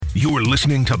You're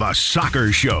listening to The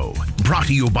Soccer Show, brought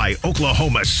to you by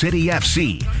Oklahoma City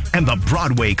FC and the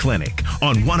Broadway Clinic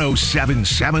on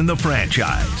 107.7 The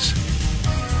Franchise.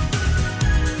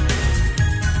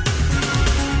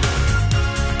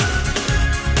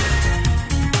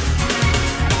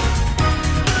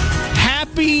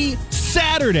 Happy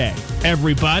Saturday,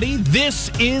 everybody.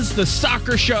 This is The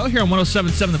Soccer Show here on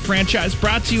 107.7 The Franchise,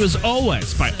 brought to you as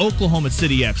always by Oklahoma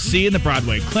City FC and the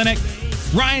Broadway Clinic.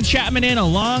 Ryan Chapman in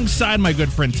alongside my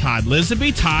good friend Todd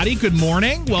Lisby. Toddy, good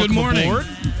morning. Welcome aboard.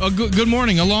 Good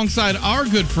morning. Alongside our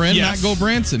good friend, Matt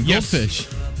Goldbranson. Goldfish.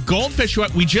 Goldfish,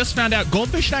 we just found out,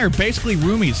 Goldfish and I are basically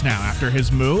roomies now after his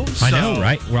move. So. I know,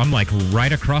 right? Well, I'm like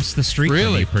right across the street from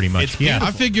you, pretty much. It's beautiful.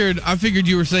 I figured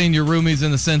you were saying you're roomies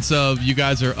in the sense of you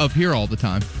guys are up here all the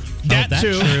time. That's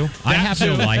true. I have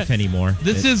no life anymore.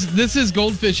 This is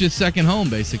Goldfish's second home,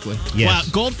 basically. Yes. Well,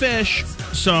 Goldfish,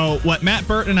 so what Matt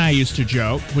Burton and I used to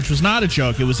joke, which was not a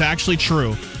joke, it was actually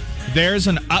true. There's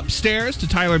an upstairs to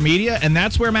Tyler Media, and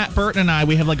that's where Matt Burton and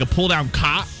we have like a pull-down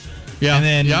cot. Yeah.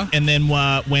 And then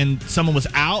when someone was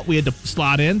out, we had to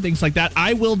slot in, things like that.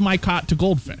 I willed my cot to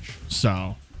Goldfish,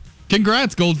 so...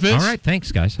 Congrats, Goldfish. All right,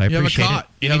 thanks, guys. I appreciate it.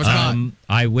 You have a cot.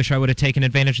 I wish I would have taken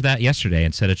advantage of that yesterday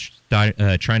instead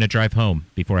of trying to drive home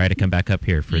before I had to come back up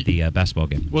here for the basketball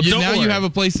game. Well, now you have a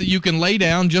place that you can lay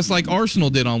down, just like Arsenal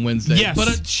did on Wednesday.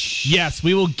 Yes, yes,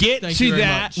 we will get to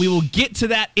that. We will get to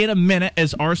that in a minute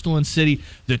as Arsenal and City,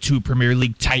 the two Premier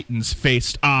League titans,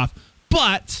 faced off.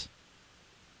 But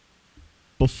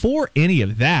before any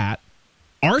of that,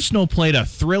 Arsenal played a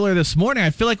thriller this morning.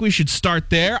 I feel like we should start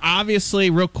there.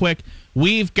 Obviously, real quick,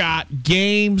 we've got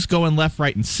games going left,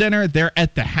 right, and center. They're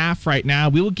at the half right now.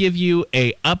 We will give you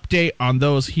an update on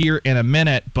those here in a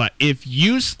minute. But if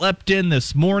you slept in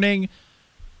this morning,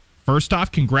 first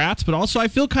off, congrats. But also, I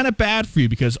feel kind of bad for you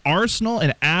because Arsenal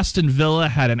and Aston Villa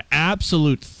had an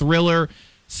absolute thriller.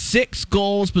 6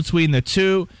 goals between the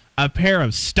two, a pair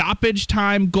of stoppage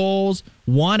time goals,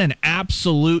 one an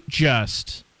absolute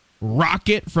just...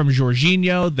 rocket from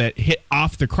Jorginho that hit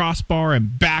off the crossbar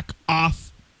and back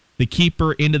off the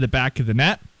keeper into the back of the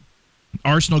net.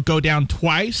 Arsenal go down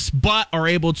twice, but are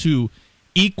able to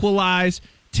equalize,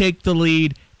 take the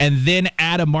lead, and then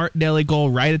add a Martinelli goal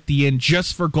right at the end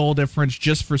just for goal difference,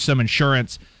 just for some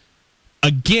insurance.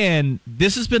 Again,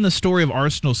 this has been the story of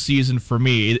Arsenal's season for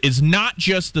me. It is not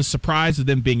just the surprise of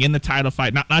them being in the title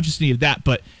fight, not just any of that,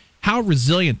 but how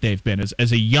resilient they've been.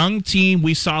 As a young team,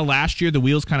 we saw last year the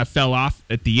wheels kind of fell off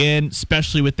at the end,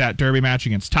 especially with that derby match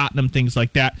against Tottenham, things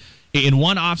like that. In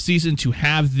one offseason, to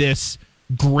have this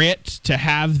grit, to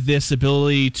have this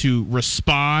ability to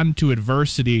respond to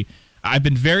adversity, I've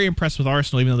been very impressed with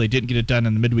Arsenal, even though they didn't get it done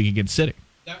in the midweek against City.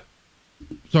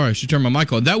 Sorry, I should turn my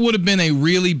mic on. That would have been a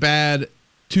really bad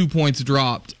 2 points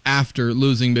dropped after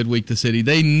losing midweek to City.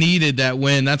 They needed that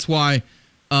win. That's why...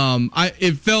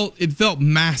 it felt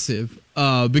massive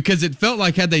because it felt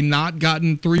like had they not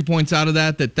gotten 3 points out of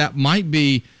that might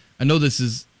be. I know this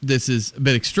is a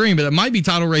bit extreme, but it might be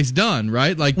title race done,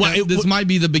 right? Like this might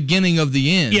be the beginning of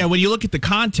the end. Yeah, when you look at the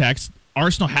context,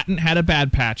 Arsenal hadn't had a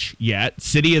bad patch yet.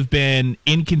 City have been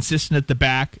inconsistent at the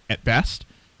back at best,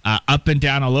 up and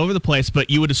down all over the place. But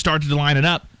you would have started to line it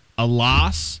up: a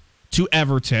loss to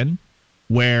Everton,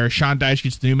 where Sean Dyche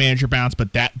gets the new manager bounce,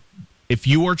 but that. If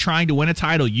you are trying to win a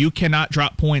title, you cannot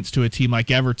drop points to a team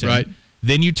like Everton. Right.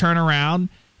 Then you turn around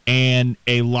and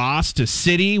a loss to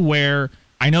City, where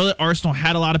I know that Arsenal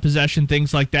had a lot of possession,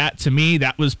 things like that. To me,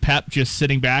 that was Pep just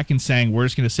sitting back and saying, we're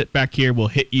just going to sit back here, we'll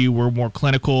hit you, we're more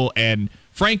clinical. And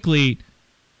frankly,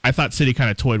 I thought City kind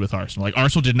of toyed with Arsenal. Like,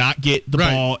 Arsenal did not get the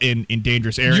ball in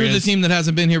dangerous areas. You're the team that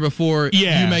hasn't been here before.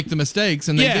 Yeah. You make the mistakes,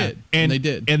 and they did. And they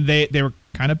did. And they were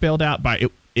kind of bailed out by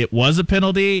it. It was a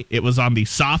penalty. It was on the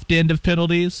soft end of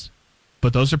penalties,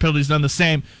 but those are penalties done the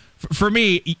same. For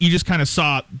me, you just kind of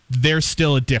saw there's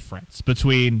still a difference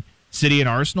between City and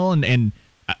Arsenal, and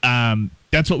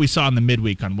that's what we saw in the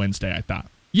midweek on Wednesday, I thought.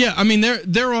 Yeah, I mean,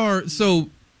 there are... So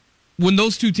when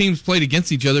those two teams played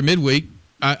against each other midweek,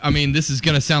 I mean, this is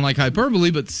going to sound like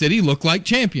hyperbole, but City looked like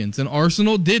champions, and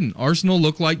Arsenal didn't. Arsenal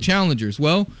looked like challengers.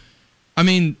 Well, I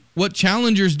mean... What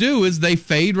challengers do is they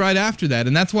fade right after that,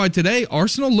 and that's why today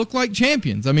Arsenal looked like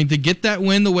champions. I mean, to get that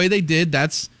win the way they did,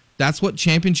 that's what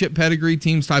championship pedigree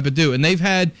teams type of do, and they've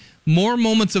had more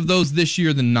moments of those this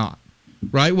year than not.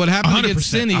 Right? What happened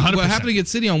against City? 100%. What happened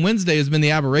against City on Wednesday has been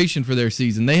the aberration for their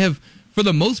season. They have, for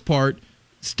the most part,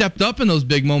 stepped up in those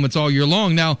big moments all year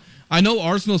long. Now, I know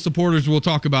Arsenal supporters will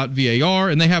talk about VAR,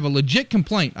 and they have a legit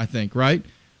complaint. I think, right?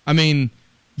 I mean.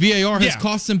 VAR has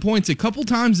cost them points a couple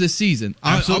times this season.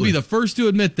 I'll be the first to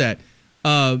admit that.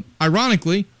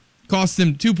 Ironically, cost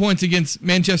them 2 points against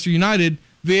Manchester United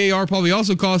VAR probably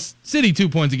also cost City 2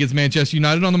 points against Manchester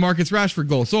United on the Marcus Rashford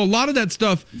goal. So a lot of that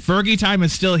stuff. Fergie time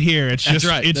is still here. It's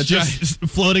just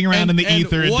floating around in the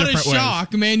ether in different ways. What a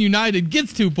shock! Man United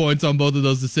gets 2 points on both of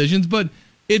those decisions, but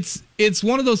it's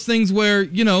one of those things where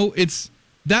it's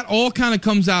that all kind of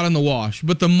comes out in the wash.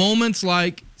 But the moments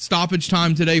like stoppage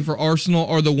time today for Arsenal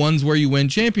are the ones where you win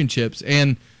championships,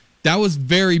 and that was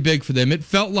very big for them. It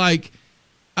felt like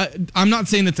I'm not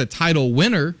saying it's a title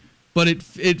winner, but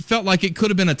it felt like it could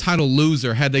have been a title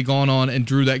loser had they gone on and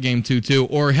drew that game 2-2,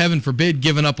 or heaven forbid,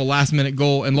 given up a last-minute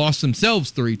goal and lost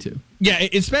themselves 3-2. Yeah,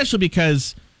 especially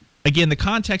because, again, the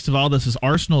context of all this is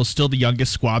Arsenal is still the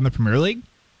youngest squad in the Premier League.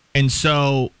 And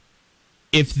so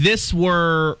if this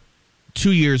were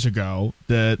 2 years ago,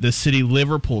 the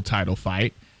City-Liverpool title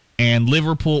fight, and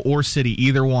Liverpool or City,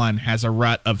 either one, has a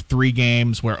rut of 3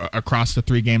 games where across the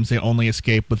 3 games they only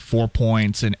escape with 4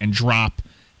 points and drop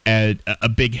a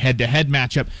big head-to-head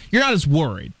matchup, you're not as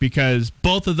worried because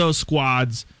both of those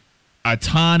squads, a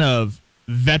ton of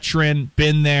veteran,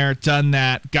 been there, done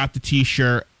that, got the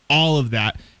T-shirt, all of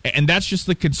that. And that's just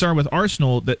the concern with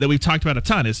Arsenal that we've talked about a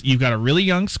ton is you've got a really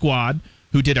young squad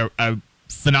who did a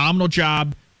phenomenal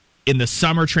job in the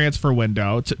summer transfer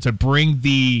window to bring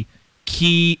the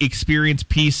key experience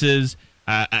pieces,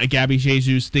 Gabby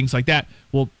Jesus, things like that.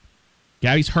 Well,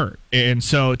 Gabby's hurt. And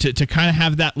so to kind of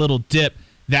have that little dip,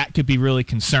 that could be really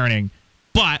concerning.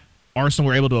 But Arsenal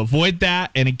were able to avoid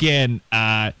that. And again,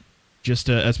 just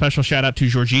a special shout out to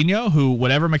Jorginho, who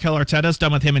whatever Mikel Arteta's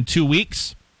done with him in 2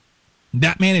 weeks,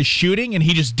 that man is shooting, and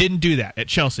he just didn't do that at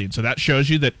Chelsea. And so that shows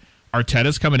you that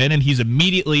Arteta's coming in, and he's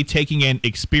immediately taking an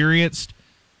experienced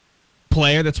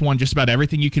player that's won just about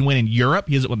everything you can win in Europe.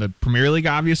 He hasn't won the Premier League,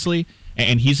 obviously,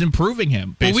 and he's improving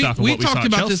him based off of what we saw talked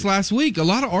about Chelsea. this last week. A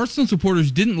lot of Arsenal supporters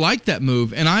didn't like that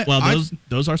move, and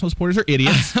those Arsenal supporters are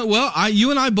idiots. You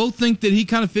and I both think that he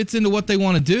kind of fits into what they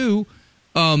want to do.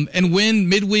 And when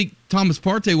midweek Thomas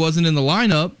Partey wasn't in the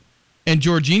lineup and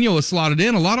Jorginho was slotted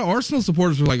in, a lot of Arsenal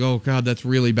supporters were like, "Oh God, that's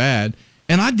really bad."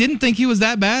 And I didn't think he was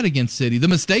that bad against City. The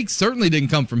mistakes certainly didn't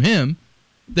come from him.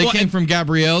 They came from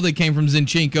Gabriel. They came from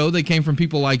Zinchenko. They came from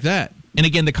people like that. And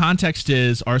again, the context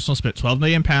is Arsenal spent £12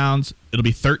 million. It'll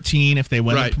be 13 if they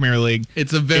win the Premier League.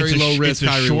 It's a very low risk,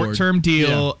 high reward. It's a short-term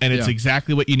deal, and it's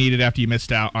exactly what you needed after you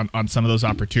missed out on some of those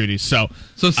opportunities. So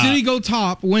City go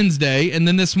top Wednesday, and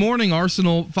then this morning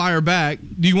Arsenal fire back.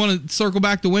 Do you want to circle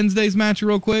back to Wednesday's match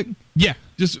real quick? Yeah.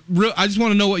 I just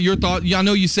want to know what your thought. I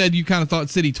know you said you kind of thought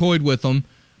City toyed with them.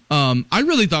 I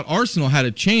really thought Arsenal had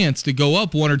a chance to go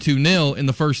up 1 or 2-0 in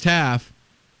the first half.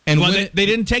 And they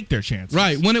didn't take their chances.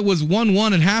 Right. When it was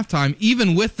 1-1 at halftime,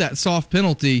 even with that soft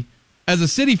penalty, as a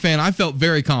City fan, I felt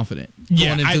very confident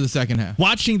going into the second half.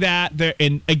 Watching that,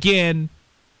 and again,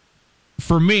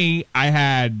 for me, I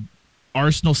had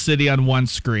Arsenal City on one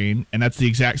screen, and that's the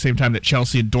exact same time that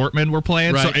Chelsea and Dortmund were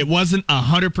playing. Right. So it wasn't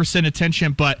 100%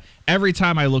 attention, but every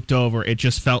time I looked over, it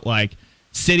just felt like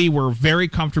City were very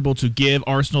comfortable to give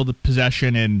Arsenal the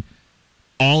possession in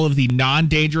all of the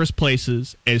non-dangerous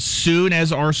places. As soon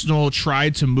as Arsenal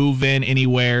tried to move in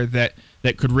anywhere that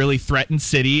could really threaten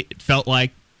City, it felt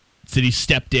like City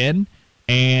stepped in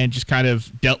and just kind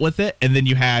of dealt with it. And then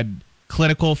you had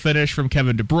clinical finish from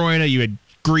Kevin De Bruyne. You had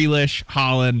Grealish,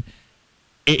 Haaland.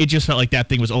 It just felt like that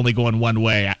thing was only going one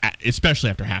way,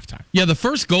 especially after halftime. Yeah, the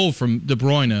first goal from De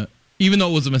Bruyne, even though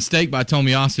it was a mistake by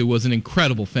Tomiyasu, was an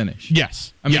incredible finish.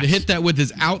 Yes. I mean, to hit that with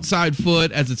his outside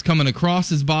foot as it's coming across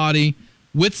his body,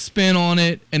 with spin on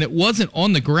it, and it wasn't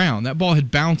on the ground. That ball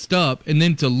had bounced up, and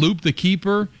then to loop the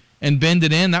keeper and bend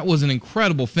it in, that was an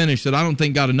incredible finish that I don't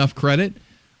think got enough credit.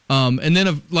 And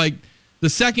then, the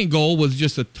second goal was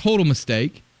just a total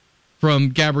mistake from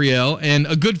Gabriel, and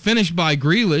a good finish by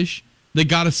Grealish that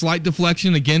got a slight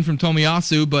deflection again from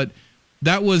Tomiyasu, but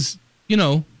that was,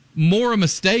 more a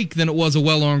mistake than it was a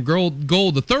well-earned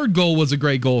goal. The third goal was a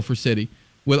great goal for City,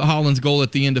 with Haaland's goal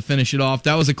at the end to finish it off.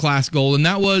 That was a class goal, and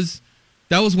that was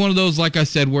one of those, like I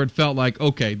said, where it felt like,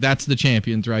 okay, that's the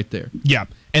champions right there. Yeah.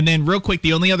 And then real quick,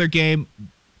 the only other game,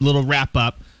 little wrap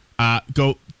up,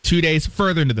 go 2 days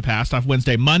further into the past. Off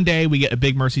Wednesday, Monday, we get a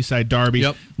big Merseyside derby.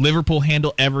 Yep. Liverpool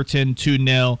handle Everton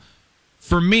 2-0.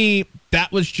 For me,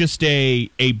 that was just a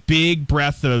big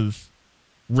breath of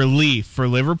relief for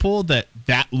Liverpool that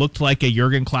looked like a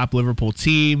Jurgen Klopp Liverpool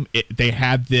team. They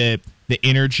had the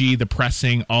energy, the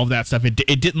pressing, all of that stuff. It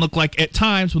didn't look like, at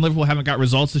times when Liverpool haven't got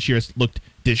results this year, it looked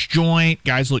disjoint.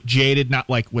 Guys looked jaded, not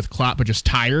like with Klopp, but just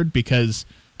tired because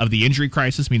of the injury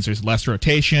crisis. Means there's less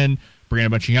rotation, bring in a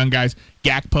bunch of young guys.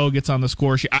 Gakpo gets on the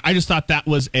score sheet. I just thought that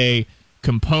was a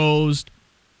composed,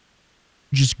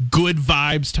 just good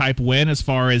vibes type win as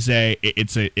far as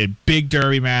it's a big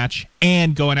derby match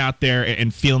and going out there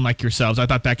and feeling like yourselves. I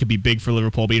thought that could be big for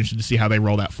Liverpool. Be interested to see how they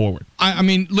roll that forward. I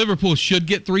mean, Liverpool should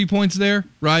get 3 points there,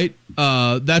 right?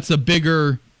 That's a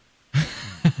bigger.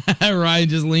 Ryan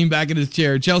just leaned back in his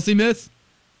chair. Chelsea miss?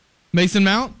 Mason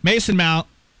Mount? Mason Mount.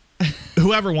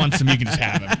 Whoever wants him, you can just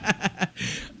have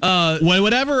him.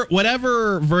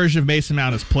 Whatever version of Mason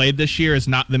Mount has played this year is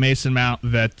not the Mason Mount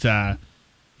that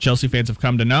Chelsea fans have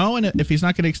come to know. And if he's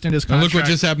not going to extend his contract, look what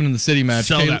just happened in the City match.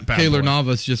 Keylor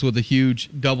Navas just with a huge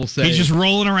double save. He's just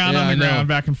rolling around on the ground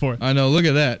back and forth. I know. Look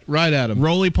at that. Right at him.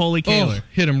 Roly-poly Keylor.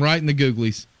 Hit him right in the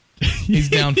googlies. He's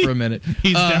down for a minute.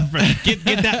 He's down for get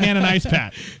that man an ice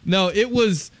pack. No, it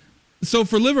was. So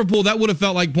for Liverpool, that would have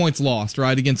felt like points lost,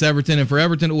 right, against Everton. And for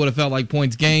Everton, it would have felt like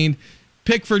points gained.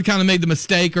 Pickford kind of made the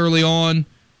mistake early on,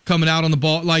 coming out on the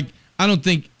ball. I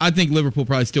think Liverpool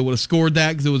probably still would have scored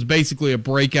that because it was basically a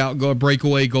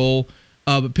breakaway goal.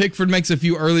 But Pickford makes a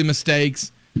few early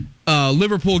mistakes.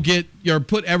 Liverpool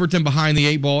put Everton behind the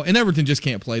 8 ball, and Everton just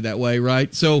can't play that way,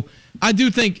 right? So I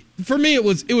do think, for me, it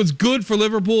was good for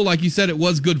Liverpool. Like you said, it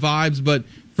was good vibes, but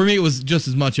for me, it was just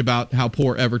as much about how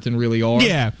poor Everton really are.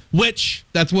 Yeah, which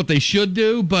that's what they should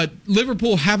do, but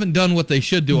Liverpool haven't done what they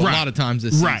should do a lot of times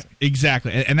this season. Right,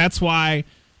 exactly. And that's why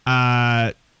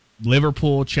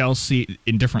Liverpool, Chelsea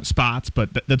in different spots, but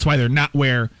that's why they're not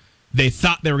where they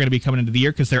thought they were going to be coming into the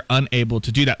year because they're unable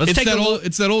to do that.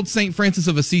 It's that old St. Francis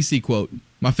of Assisi quote,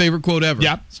 my favorite quote ever.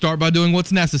 Yep. Start by doing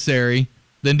what's necessary,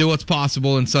 then do what's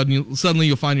possible, and suddenly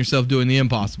you'll find yourself doing the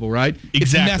impossible, right? Exactly.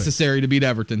 It's necessary to beat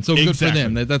Everton, so good for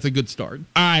them. That's a good start.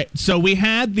 All right, so we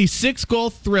had the 6-goal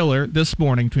thriller this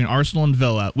morning between Arsenal and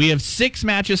Villa. We have 6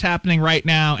 matches happening right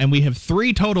now, and we have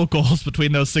 3 total goals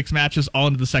between those 6 matches all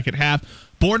into the second half.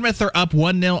 Bournemouth are up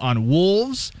 1-0 on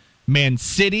Wolves. Man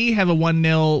City have a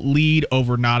 1-0 lead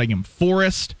over Nottingham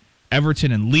Forest.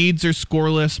 Everton and Leeds are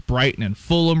scoreless. Brighton and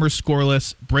Fulham are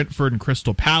scoreless. Brentford and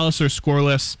Crystal Palace are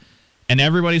scoreless. And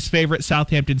everybody's favorite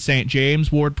Southampton St.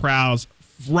 James, Ward-Prowse,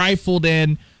 rifled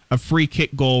in a free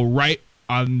kick goal right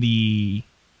on the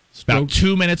about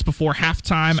 2 minutes before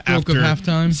halftime.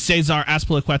 After Cesar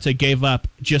Azpilicueta gave up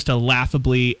just a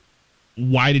laughably,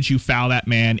 why did you foul that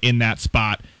man in that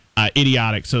spot?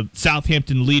 Idiotic. So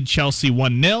Southampton lead Chelsea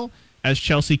 1-0 as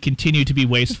Chelsea continue to be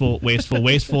wasteful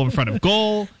in front of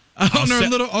goal. On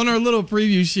our little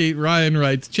preview sheet, Ryan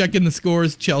writes, checking the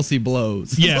scores, Chelsea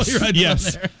blows.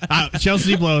 Yes.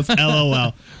 Chelsea blows,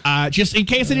 LOL. Just in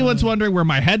case anyone's wondering where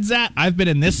my head's at, I've been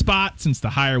in this spot since the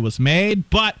hire was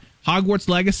made, but Hogwarts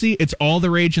Legacy, it's all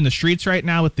the rage in the streets right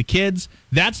now with the kids.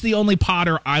 That's the only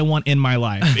Potter I want in my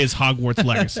life is Hogwarts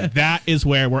Legacy. That is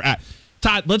where we're at.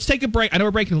 Todd, let's take a break. I know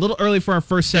we're breaking a little early for our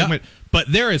first segment,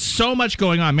 but there is so much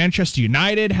going on. Manchester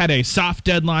United had a soft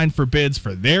deadline for bids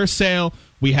for their sale.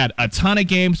 We had a ton of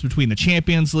games between the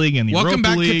Champions League and the Europa League.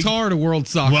 Welcome back, Qatar, to World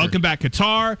Soccer. Welcome back,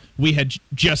 Qatar. We had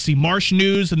Jesse Marsch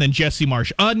news and then Jesse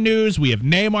Marsch news. We have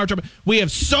Neymar. We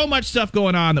have so much stuff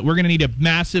going on that we're going to need a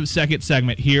massive second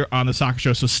segment here on the Soccer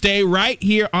Show. So stay right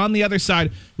here on the other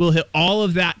side. We'll hit all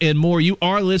of that and more. You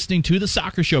are listening to the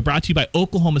Soccer Show, brought to you by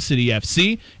Oklahoma City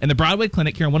FC and the Broadway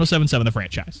Clinic here on 107.7 The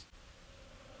Franchise.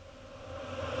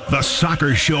 The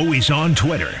Soccer Show is on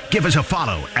Twitter. Give us a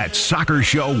follow at Soccer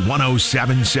Show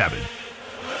 1077.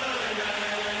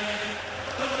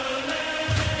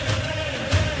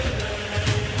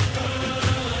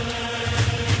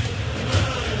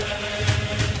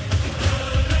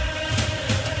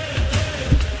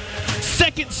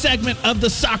 Second segment of the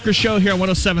Soccer Show here on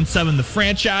 107.7 The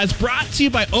Franchise, brought to you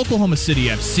by Oklahoma City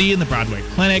FC and the Broadway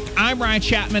Clinic. I'm Ryan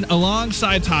Chapman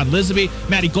alongside Todd Lisby,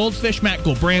 Matty Goldfish, Matt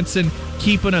Goldbranson,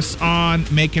 keeping us on,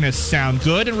 making us sound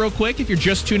good. And real quick, if you're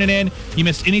just tuning in, you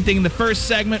missed anything in the first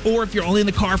segment, or if you're only in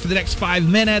the car for the next 5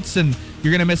 minutes and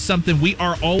you're going to miss something, we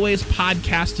are always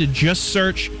podcasted. Just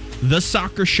search The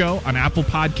Soccer Show on Apple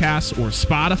Podcasts or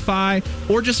Spotify,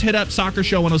 or just hit up Soccer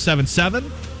Show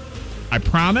 1077. I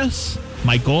promise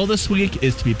my goal this week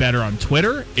is to be better on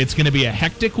Twitter. It's going to be a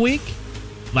hectic week.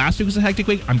 Last week was a hectic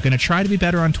week. I'm going to try to be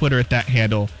better on Twitter at that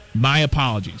handle. My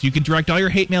apologies. You can direct all your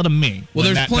hate mail to me. Well,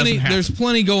 there's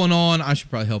plenty going on. I should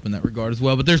probably help in that regard as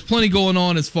well. But there's plenty going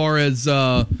on as far as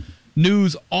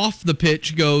news off the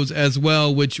pitch goes as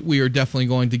well, which we are definitely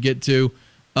going to get to.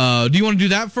 Do you want to do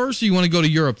that first, or do you want to go to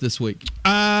Europe this week?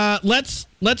 Let's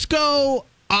go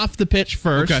off the pitch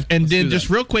first. Okay, and then just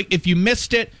real quick, if you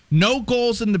missed it, no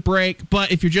goals in the break, but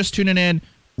if you're just tuning in,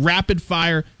 rapid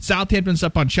fire. Southampton's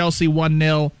up on Chelsea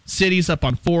 1-0. City's up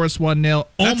on Forest 1-0.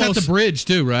 That's at the Bridge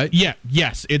too, right? Yeah,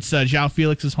 yes. It's João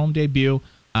Felix's home debut.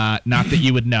 Not that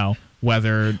you would know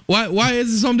whether. Why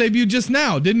is his home debut just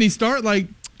now? Didn't he start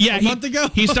Yeah, a month ago?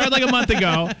 He started like a month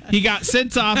ago. He got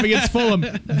sent off against Fulham.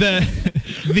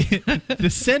 The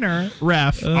center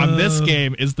ref on this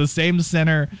game is the same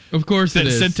center of course that it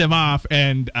is. sent him off,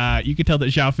 and you could tell that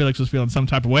João Felix was feeling some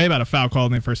type of way about a foul call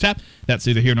in the first half. That's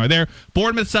neither here nor there.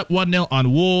 Bournemouth's up 1-0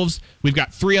 on Wolves. We've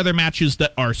got 3 other matches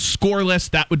that are scoreless.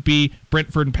 That would be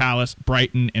Brentford and Palace,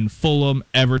 Brighton and Fulham,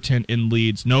 Everton and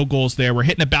Leeds. No goals there. We're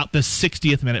hitting about the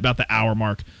 60th minute, about the hour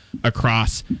mark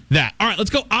across that. All right, let's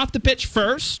go off the pitch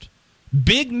first.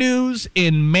 Big news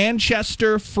in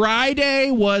Manchester.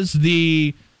 Friday was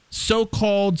the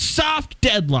so-called soft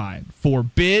deadline for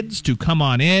bids to come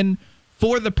on in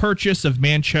for the purchase of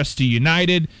Manchester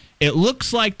United. It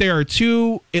looks like there are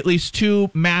at least two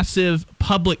massive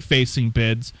public-facing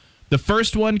bids. The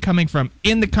first one coming from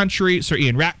in the country, Sir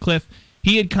Ian Ratcliffe.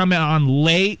 He had come on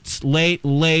late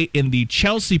in the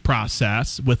Chelsea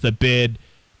process with a bid.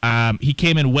 He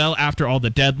came in well after all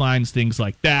the deadlines, things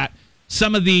like that.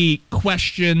 Some of the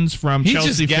questions from Chelsea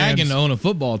fans... He's just gagging to own a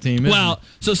football team, isn't he?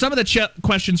 So some of the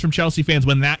questions from Chelsea fans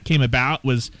when that came about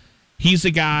was he's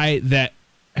a guy that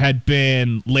had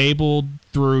been labeled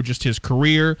through just his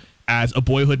career as a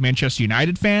boyhood Manchester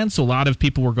United fan. So a lot of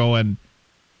people were going,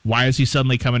 why is he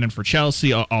suddenly coming in for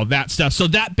Chelsea? All that stuff. So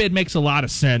that bid makes a lot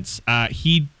of sense.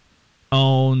 He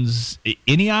owns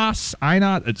Ineos.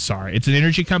 It's an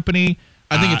energy company.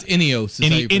 I think it's Ineos.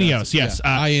 Ineos, yes.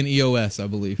 Yeah. INEOS, I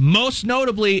believe. Most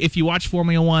notably, if you watch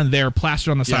Formula One, they're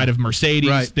plastered on the side of Mercedes,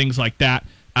 right. Things like that.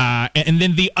 And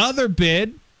then the other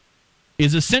bid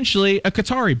is essentially a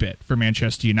Qatari bid for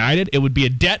Manchester United. It would be a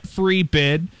debt-free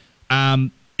bid.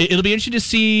 It'll be interesting to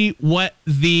see what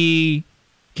the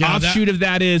offshoot of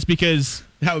that is, because...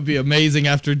 That would be amazing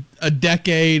after a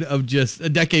decade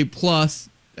plus,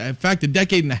 in fact, a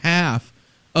decade and a half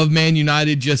of Man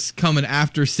United just coming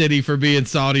after City for being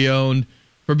Saudi-owned,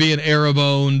 for being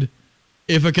Arab-owned.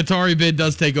 If a Qatari bid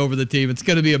does take over the team, it's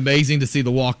going to be amazing to see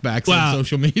the walkbacks on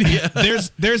social media.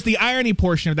 there's the irony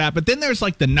portion of that, but then there's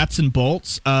like the nuts and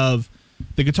bolts of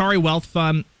the Qatari Wealth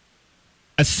Fund.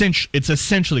 It's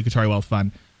essentially Qatari Wealth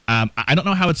Fund. I don't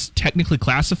know how it's technically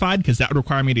classified, because that would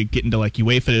require me to get into like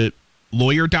UEFA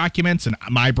lawyer documents, and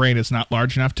my brain is not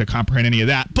large enough to comprehend any of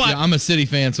that. But I'm a City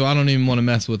fan, so I don't even want to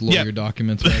mess with lawyer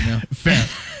documents right now. Fair.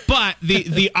 But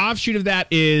the offshoot of that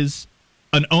is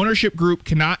an ownership group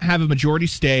cannot have a majority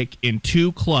stake in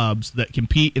two clubs that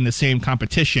compete in the same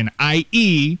competition,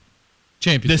 i.e.,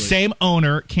 Champions the League. Same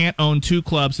owner can't own two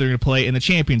clubs that are going to play in the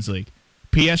Champions League.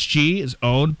 PSG is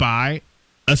owned by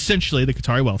essentially the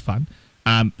Qatari Wealth Fund.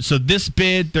 So this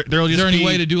bid, there'll just is there any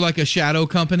way to do like a shadow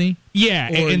company? Yeah,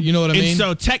 and you know what I mean? And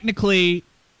so technically,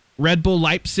 Red Bull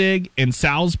Leipzig and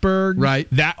Salzburg, right?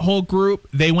 That whole group,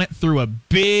 they went through a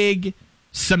big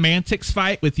semantics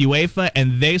fight with UEFA,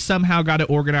 and they somehow got it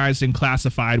organized and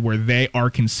classified where they are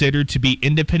considered to be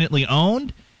independently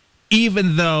owned,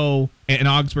 even though, and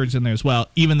Augsburg's in there as well,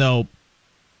 even though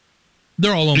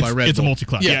they're all owned by Red Bull. It's a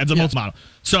multi-club. Yeah, it's a multi-model.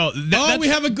 So we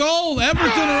have a goal.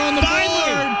 Everton are on the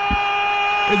board.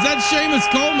 Is that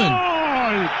Seamus Coleman?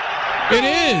 It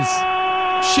is.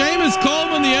 Seamus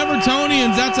Coleman, the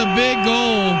Evertonians. That's a big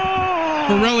goal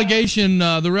for relegation.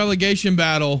 The relegation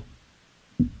battle.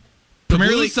 The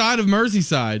blue side of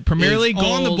Merseyside. Premier League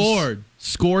goals on the board,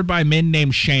 scored by men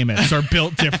named Seamus, are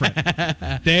built different.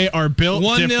 They are built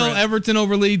 1-0 different. Everton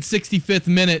over Leeds, 65th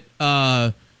minute.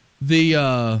 God,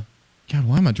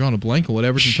 why am I drawing a blank on what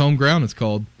Everton's home ground is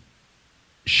called?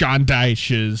 Sean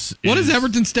Dyche's. What is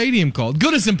Everton Stadium called?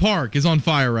 Goodison Park is on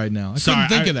fire right now. I couldn't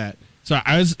think of that. So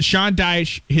Sean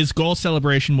Dyche, his goal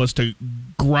celebration was to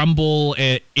grumble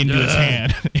it into his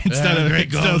hand instead of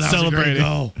celebrating.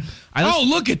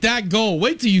 Look at that goal.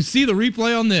 Wait till you see the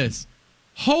replay on this.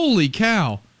 Holy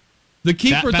cow. The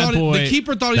keeper thought he was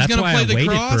going to play the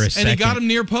cross, and he got him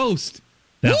near post.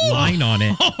 That line on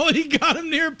it. Oh, he got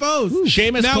him near post.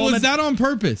 Seamus Coleman, was that on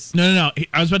purpose? No.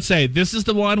 I was about to say, this is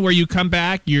the one where you come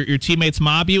back, your teammates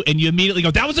mob you, and you immediately go,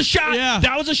 that was a shot. Yeah.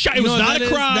 That was a shot. It was not a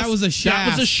cross. That was a shot. That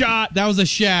was a shot. That was a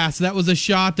shast. That was a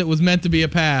shot that was meant to be a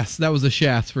pass. That was a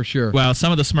shast for sure. Well,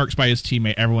 some of the smirks by his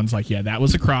teammate, everyone's like, yeah, that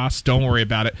was a cross. Don't worry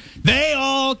about it. They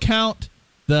all count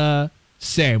the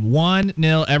same.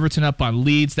 1-0 Everton up on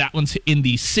Leeds. That one's in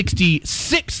the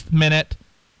 66th minute.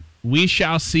 We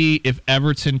shall see if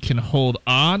Everton can hold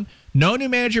on. No new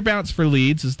manager bounce for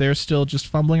Leeds, as they're still just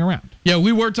fumbling around. Yeah,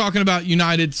 we were talking about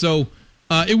United, so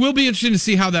it will be interesting to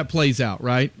see how that plays out,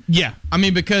 right? Yeah. I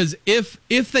mean, because if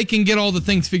they can get all the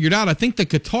things figured out, I think the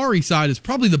Qatari side is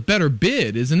probably the better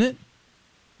bid, isn't it?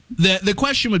 The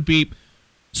question would be,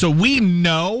 so we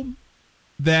know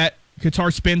that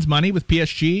Qatar spends money with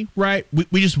PSG, right?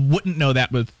 We just wouldn't know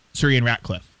that with Sir Ian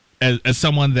Ratcliffe. As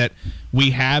someone that we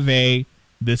have a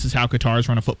this is how Qatar's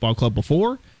run a football club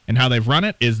before, and how they've run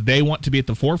it is they want to be at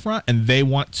the forefront and they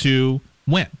want to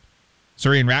win.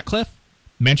 Sir Ian Ratcliffe,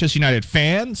 Manchester United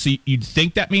fan, so you'd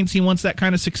think that means he wants that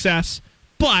kind of success,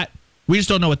 but we just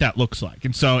don't know what that looks like.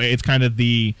 And so it's kind of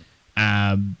the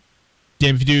damn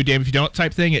if you do, damn if you don't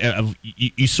type thing.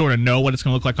 You sort of know what it's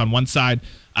going to look like on one side.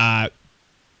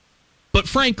 But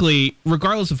frankly,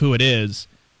 regardless of who it is,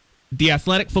 the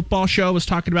Athletic Football Show was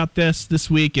talking about this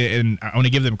week, and I want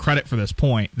to give them credit for this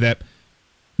point, that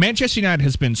Manchester United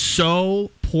has been so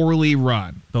poorly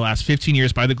run the last 15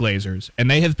 years by the Glazers,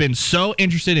 and they have been so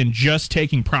interested in just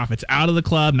taking profits out of the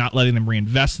club, not letting them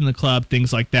reinvest in the club,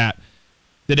 things like that,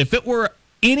 that if it were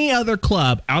any other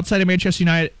club outside of Manchester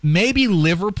United, maybe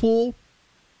Liverpool,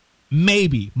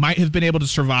 might have been able to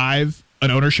survive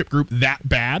an ownership group that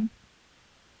bad.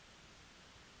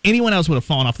 Anyone else would have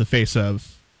fallen off the face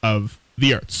of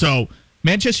the earth. So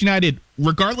Manchester United,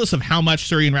 regardless of how much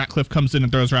Sir Ian Ratcliffe comes in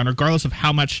and throws around, regardless of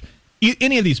how much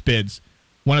any of these bids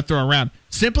want to throw around,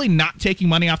 simply not taking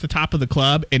money off the top of the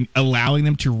club and allowing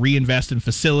them to reinvest in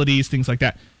facilities, things like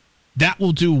that, that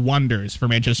will do wonders for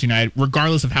Manchester United,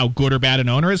 regardless of how good or bad an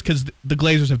owner is, because the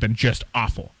Glazers have been just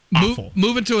awful.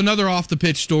 Moving to another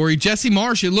off-the-pitch story, Jesse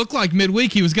Marsch, it looked like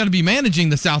midweek he was going to be managing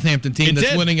the Southampton team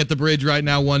that's winning at the Bridge right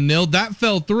now 1-0. That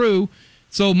fell through.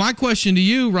 So my question to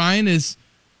you, Ryan, is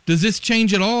does this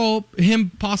change at all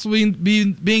him possibly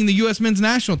being the U.S. men's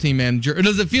national team manager? Or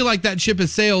does it feel like that ship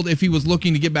has sailed if he was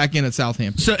looking to get back in at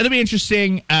Southampton? So it'll be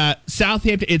interesting.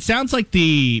 Southampton, it sounds like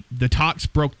the talks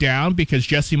broke down because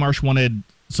Jesse Marsch wanted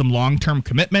some long-term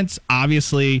commitments,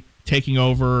 obviously taking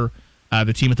over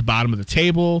the team at the bottom of the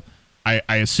table. I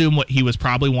assume what he was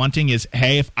probably wanting is,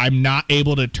 hey, if I'm not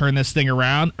able to turn this thing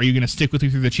around, are you going to stick with me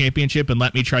through the championship and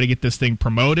let me try to get this thing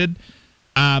promoted?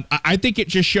 I think it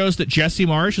just shows that Jesse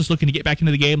Marsch is looking to get back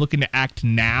into the game, looking to act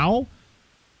now.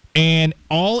 And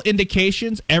all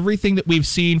indications, everything that we've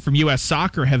seen from U.S.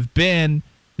 Soccer have been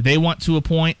they want to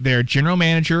appoint their general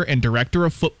manager and director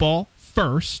of football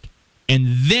first, and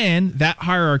then that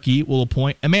hierarchy will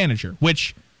appoint a manager,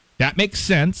 which that makes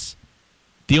sense.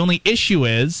 The only issue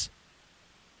is,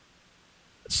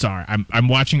 sorry, I'm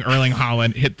watching Erling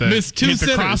Haaland hit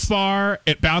the crossbar.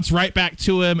 It bounced right back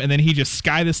to him, and then he just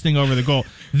skied this thing over the goal.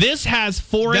 This has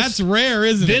Forrest. That's rare,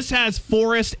 isn't it? This has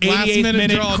Forrest 88th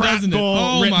minute draw, crack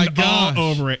goal written my gosh.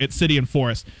 all over it at City and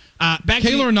Forrest.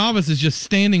 Keylor Navas is just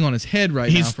standing on his head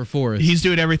right now for Forrest. He's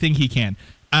doing everything he can.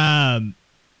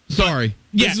 Sorry.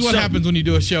 This is what happens when you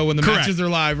do a show when the matches are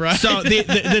live, right? So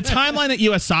the timeline that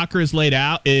U.S. Soccer has laid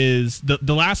out is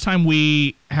the last time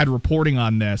we had reporting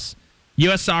on this,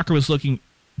 U.S. Soccer was looking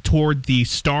toward the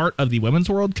start of the Women's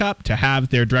World Cup to have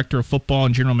their director of football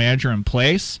and general manager in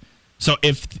place. So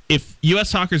if U.S.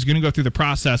 Soccer is going to go through the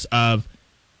process of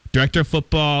director of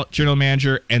football, general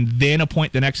manager, and then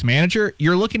appoint the next manager,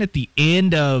 you're looking at the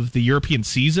end of the European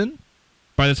season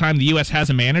by the time the U.S. has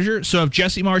a manager. So if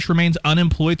Jesse Marsch remains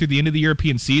unemployed through the end of the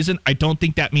European season, I don't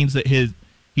think that means that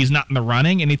he's not in the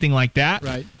running, anything like that.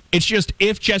 Right. It's just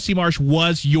if Jesse Marsch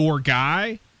was your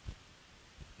guy,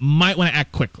 might want to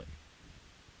act quickly.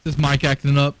 Is this mic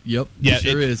acting up? Yep. Yeah, it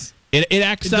sure is. It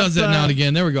acts up. It does that now and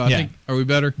again. There we go. I think. Are we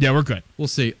better? Yeah, we're good. We'll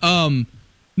see.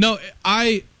 No,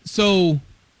 so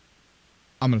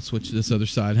I'm going to switch to this other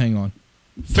side. Hang on.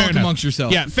 Talk amongst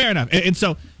yourselves. Yeah, fair enough. And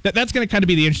so that's going to kind of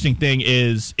be the interesting thing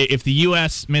is if the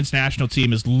U.S. men's national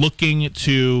team is looking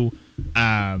to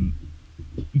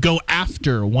go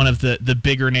after one of the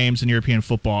bigger names in European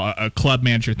football, a club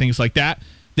manager, things like that,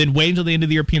 then wait until the end of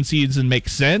the European season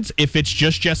makes sense. If it's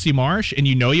just Jesse Marsch and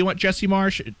you know you want Jesse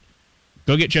Marsch,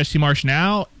 go get Jesse Marsch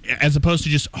now, as opposed to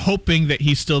just hoping that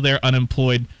he's still there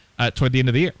unemployed toward the end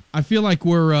of the year. I feel like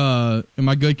we're am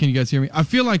I good? Can you guys hear me? I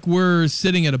feel like we're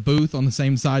sitting at a booth on the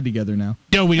same side together now.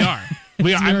 No, we are.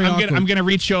 We are. I'm gonna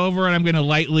reach over and I'm gonna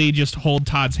lightly just hold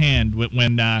Todd's hand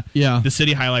when the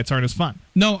city highlights aren't as fun.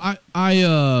 No,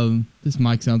 I this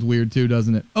mic sounds weird too,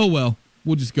 doesn't it? Oh well,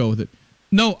 we'll just go with it.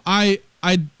 No, I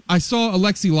saw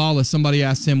Alexi Lawless. Somebody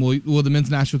asked him, will the men's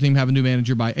national team have a new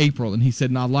manager by April? And he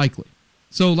said not likely.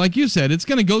 So like you said, it's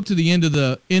going to go to the end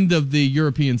of the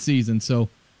European season. So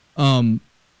I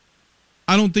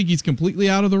don't think he's completely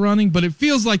out of the running, but it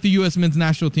feels like the U.S. men's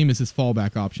national team is his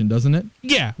fallback option, doesn't it?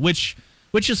 Yeah, which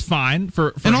is fine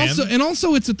for him.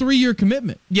 Also it's a 3-year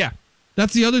commitment. Yeah.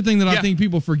 That's the other thing that I think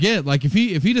people forget. Like if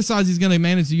he decides he's going to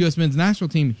manage the U.S. men's national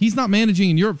team, he's not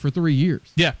managing in Europe for 3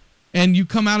 years. Yeah. And you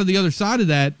come out of the other side of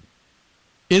that,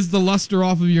 is the luster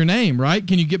off of your name, right?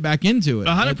 Can you get back into it?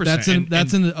 100%.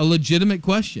 That's a legitimate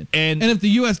question. And if the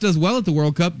U.S. does well at the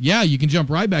World Cup, yeah, you can jump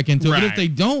right back into it. But if they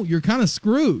don't, you're kind of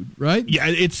screwed, right? Yeah,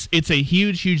 it's a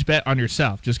huge bet on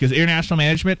yourself, just because international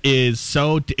management it's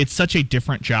such a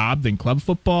different job than club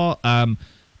football.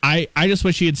 I just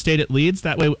wish he had stayed at Leeds.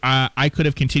 That way I could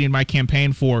have continued my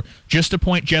campaign for just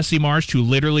appoint Jesse Marsch to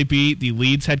literally be the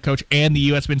Leeds head coach and the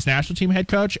U.S. men's national team head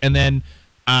coach, and then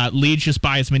Leeds just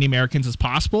buy as many Americans as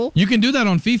possible. You can do that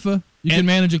on FIFA. You can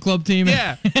manage a club team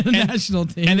and a national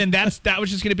team. And then that was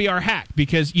just going to be our hack,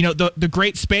 because the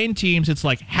great Spain teams, it's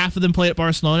like half of them played at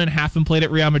Barcelona and half of them played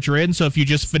at Real Madrid. And so if you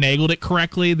just finagled it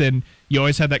correctly, then you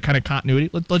always have that kind of continuity.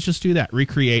 Let's just do that.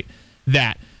 Recreate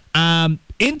that.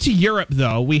 Into Europe,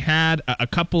 though, we had a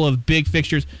couple of big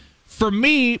fixtures. For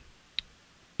me,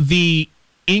 the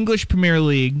English Premier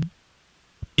League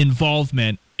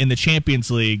involvement in the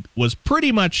Champions League was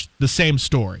pretty much the same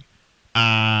story.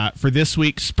 For this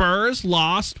week, Spurs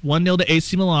lost 1-0 to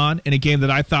AC Milan in a game that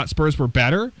I thought Spurs were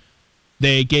better.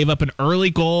 They gave up an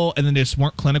early goal, and then they just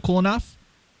weren't clinical enough.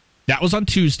 That was on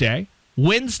Tuesday.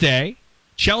 Wednesday,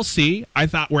 Chelsea, I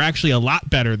thought, were actually a lot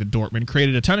better than Dortmund,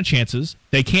 created a ton of chances.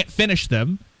 They can't finish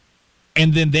them,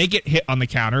 and then they get hit on the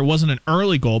counter. It wasn't an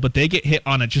early goal, but they get hit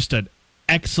on just an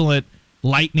excellent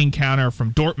lightning counter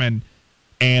from Dortmund.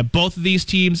 And both of these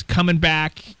teams coming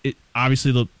back,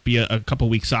 obviously they'll be a couple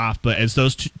weeks off, but as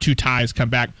those two ties come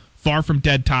back, far from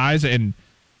dead ties, and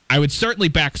I would certainly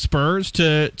back Spurs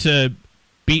to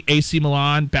beat AC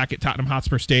Milan back at Tottenham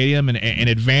Hotspur Stadium and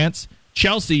advance.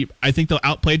 Chelsea, I think they'll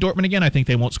outplay Dortmund again. I think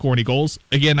they won't score any goals.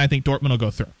 Again, I think Dortmund will go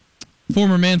through.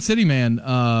 Former Man City man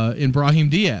in Brahim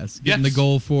Diaz getting the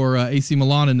goal for AC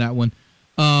Milan in that one.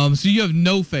 So you have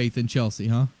no faith in Chelsea,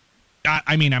 huh?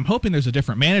 I mean, I'm hoping there's a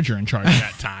different manager in charge of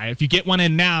that tie. If you get one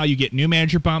in now, you get new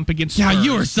manager bump against Spurs. Yeah,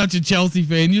 you are such a Chelsea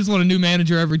fan. You just want a new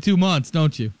manager every 2 months,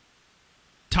 don't you?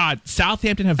 Todd,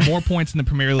 Southampton have more points in the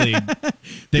Premier League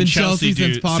than Chelsea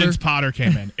do since Potter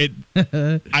came in.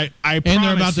 I promise and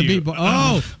they're about to you. Beat.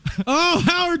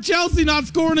 How are Chelsea not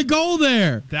scoring a goal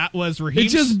there? That was Raheem.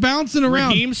 It's just bouncing around.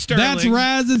 Raheem Sterling. That's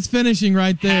Raz's finishing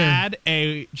right there. Had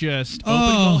a just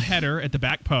open goal header at the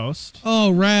back post.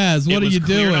 Oh, Raz, what are you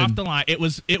doing? Off the line. It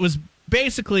was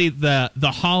basically the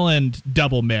Holland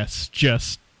double miss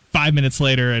just 5 minutes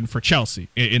later, and for Chelsea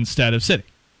instead of City.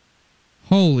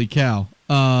 Holy cow.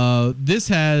 This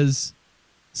has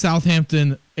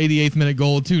Southampton 88th minute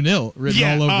goal 2-0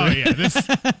 written all over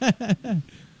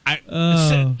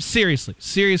it. Seriously,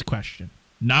 serious question.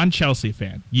 Non-Chelsea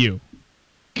fan, you.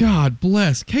 God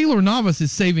bless. Keylor Navas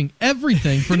is saving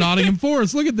everything for Nottingham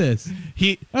Forrest. Look at this.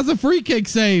 That's a free kick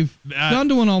save.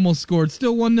 Gundogan almost scored.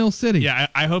 Still 1-0 City. Yeah,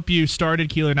 I hope you started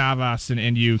Keylor Navas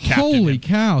and you captained Holy him.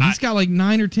 cow. He's got like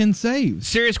 9 or 10 saves.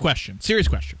 Serious question.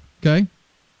 Okay.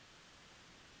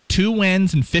 2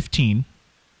 wins in 15.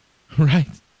 Right.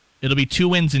 It'll be 2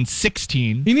 wins in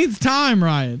 16. He needs time,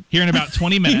 Ryan. Here in about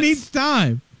 20 minutes. He needs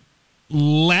time.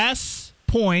 Less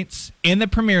points in the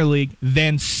Premier League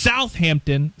than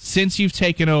Southampton since you've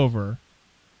taken over,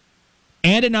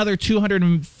 and another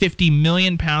 £250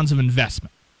 million of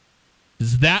investment.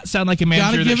 Does that sound like a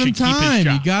manager that should keep his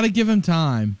job? You got to give him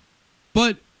time.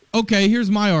 But, okay, here's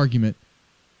my argument.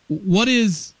 What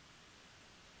is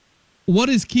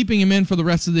keeping him in for the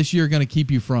rest of this year going to keep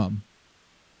you from?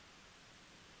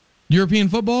 European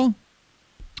football?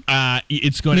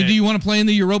 It's going to. Do you want to play in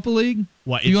the Europa League?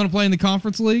 What? Do you want to play in the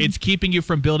Conference League? It's keeping you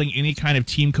from building any kind of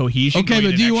team cohesion. Okay,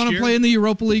 but do you want to play in the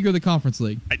Europa League or the Conference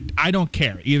League? I don't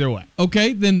care either way.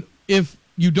 Okay, then if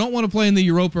you don't want to play in the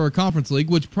Europa or Conference League,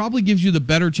 which probably gives you the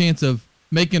better chance of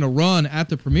making a run at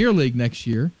the Premier League next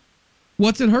year,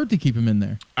 what's it hurt to keep him in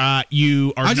there? I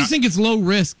just think it's low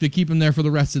risk to keep him there for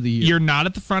the rest of the year. You're not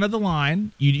at the front of the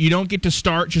line. You don't get to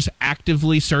start just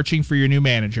actively searching for your new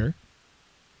manager.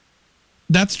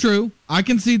 That's true. I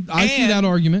see that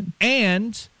argument.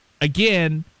 And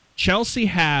again, Chelsea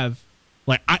have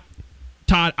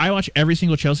Todd, I watch every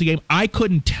single Chelsea game. I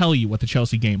couldn't tell you what the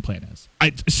Chelsea game plan is.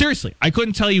 Seriously, I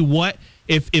couldn't tell you what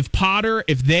if Potter,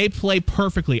 if they play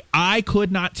perfectly, I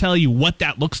could not tell you what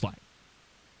that looks like.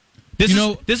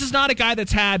 This is not a guy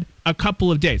that's had a couple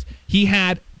of days. He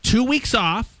had 2 weeks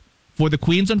off for the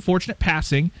Queen's unfortunate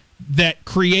passing that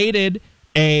created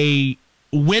a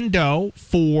window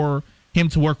for him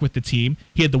to work with the team.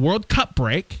 He had the World Cup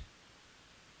break.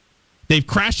 They've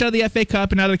crashed out of the FA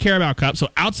Cup and out of the Carabao Cup. So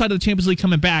outside of the Champions League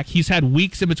coming back, he's had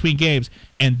weeks in between games,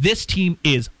 and this team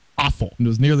is awful. It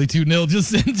was nearly 2-0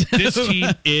 just into this team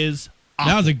is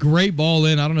awful. That was a great ball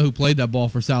in. I don't know who played that ball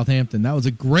for Southampton. That was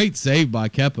a great save by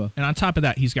Kepa. And on top of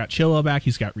that, he's got Chilwell back.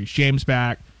 He's got Reece James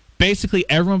back. basically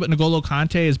everyone but N'Golo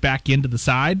Kante is back into the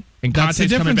side, and That's the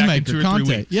Conte's coming difference back maker. in 2 or 3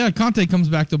 Conte. weeks. Yeah, Conte comes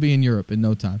back, they'll be in Europe in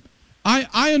no time.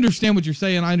 I understand what you're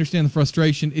saying. I understand the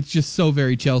frustration. It's just so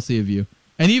very Chelsea of you.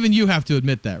 And even you have to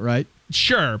admit that, right?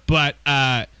 Sure, but...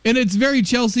 and it's very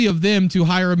Chelsea of them to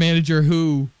hire a manager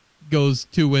who goes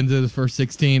 2 wins in the first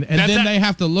 16, and then they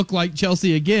have to look like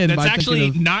Chelsea again. That's actually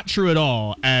not true at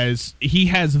all, as he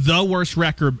has the worst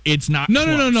record. It's not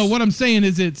close. No. What I'm saying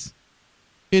is it's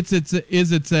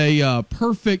a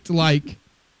perfect, like,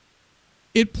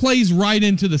 it plays right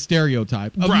into the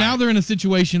stereotype of now they're in a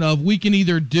situation of we can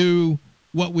either do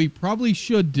what we probably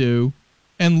should do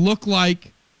and look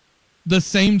like the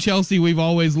same Chelsea we've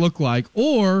always looked like,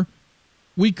 or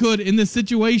we could, in this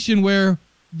situation where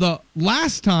the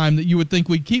last time that you would think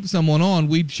we'd keep someone on,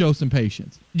 we'd show some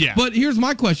patience. Yeah. But here's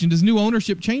my question. Does new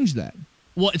ownership change that?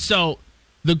 Well, so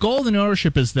the goal of the new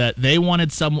ownership is that they want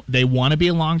to be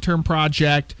a long-term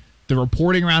project. The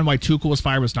reporting around why Tuchel was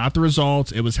fired was not the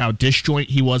results. It was how disjoint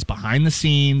he was behind the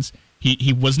scenes.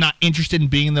 He was not interested in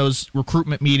being in those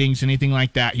recruitment meetings, anything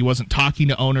like that. He wasn't talking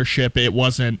to ownership. It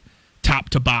wasn't top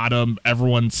to bottom,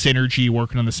 everyone synergy,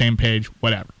 working on the same page,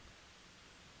 whatever.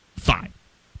 Fine.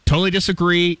 Totally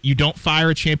disagree. You don't fire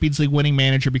a Champions League winning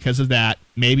manager because of that.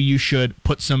 Maybe you should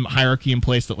put some hierarchy in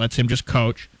place that lets him just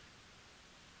coach.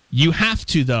 You have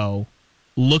to, though,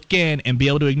 look in and be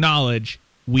able to acknowledge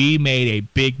we made a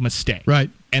big mistake. Right.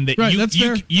 And that that's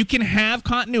fair. You can have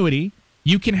continuity,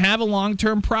 you can have a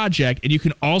long-term project, and you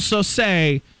can also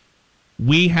say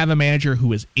we have a manager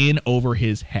who is in over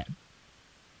his head.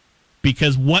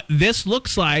 Because what this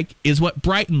looks like is what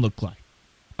Brighton looked like.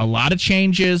 A lot of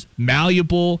changes,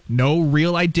 malleable, no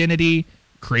real identity,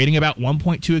 creating about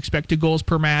 1.2 expected goals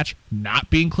per match, not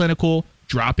being clinical,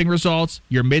 dropping results,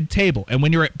 you're mid-table. And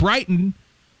when you're at Brighton,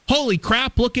 holy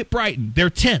crap, look at Brighton.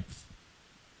 They're 10th.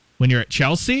 When you're at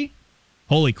Chelsea,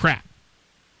 holy crap.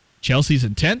 Chelsea's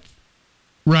in 10th.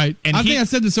 Right. And I think I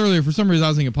said this earlier. For some reason, I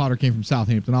was thinking Potter came from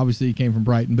Southampton. Obviously, he came from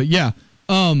Brighton. But yeah,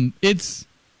 it's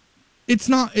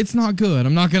not good.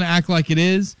 I'm not going to act like it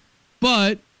is.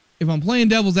 But if I'm playing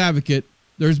devil's advocate,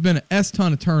 there's been an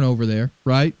S-ton of turnover there,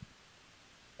 right?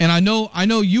 And I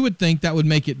know you would think that would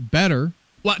make it better.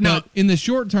 Well, no. But in the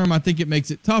short term, I think it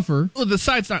makes it tougher. Well, the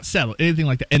side's not settled, anything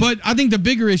like that. And but I think the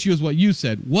bigger issue is what you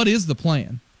said. What is the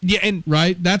plan? yeah, and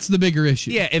Right? That's the bigger issue.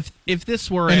 yeah, if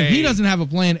this were And if he doesn't have a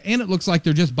plan and it looks like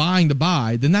they're just buying to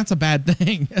buy, then that's a bad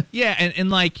thing. yeah, and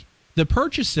like the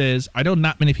purchases, I know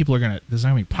not many people are this is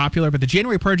not going to be popular, but the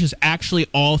January purchases actually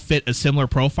all fit a similar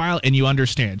profile, and you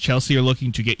understand. Chelsea are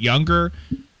looking to get younger,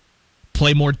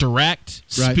 play more direct,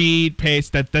 Right. speed, pace.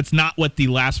 That's not what the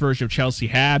last version of Chelsea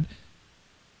had.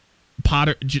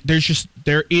 Potter,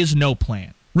 there is no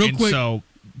plan. Real And quick. so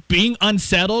being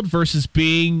unsettled versus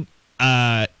being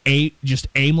just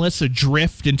aimless,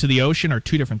 adrift into the ocean are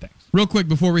two different things. Real quick,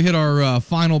 before we hit our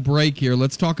final break here,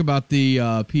 let's talk about the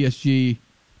PSG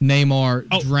Neymar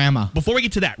drama. Before we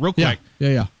get to that, real Yeah, quick,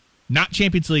 yeah. not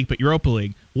Champions League, but Europa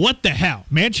League. What the hell?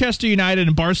 Manchester United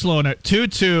and Barcelona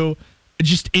 2-2.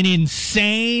 Just an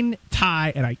insane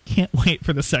tie, and I can't wait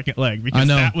for the second leg because I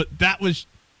know. that was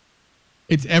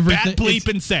It's everything. that bleep it's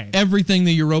insane. Everything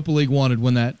the Europa League wanted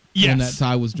when that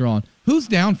tie was drawn. Who's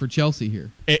down for Chelsea here?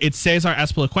 It's Cesar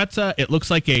Azpilicueta. It looks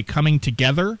like a coming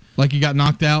together, Like he got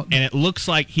knocked out? and it looks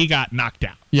like he got knocked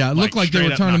out. Yeah, it looked like they were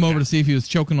straight up turning him knocked over out. to see if he was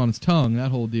choking on his tongue,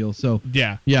 that whole deal. So,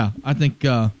 Yeah. I think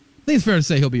it's fair to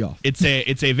say he'll be off. It's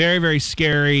a very, very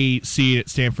scary scene at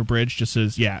Stamford Bridge. Just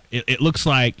as it looks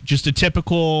like just a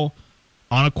typical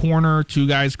on a corner, two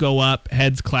guys go up,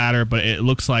 heads clatter, but it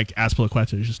looks like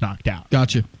Azpilicueta is just knocked out.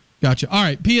 Gotcha. All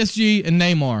right, PSG and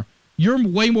Neymar. You're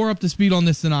way more up to speed on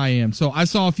this than I am. So I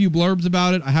saw a few blurbs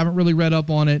about it. I haven't really read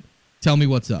up on it. Tell me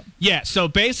what's up. Yeah, so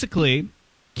basically,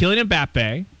 Kylian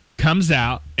Mbappe comes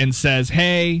out and says,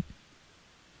 hey,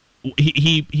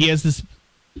 he has this,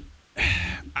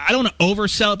 I don't want to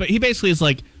oversell it, but he basically is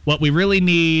like, what we really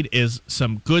need is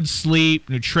some good sleep,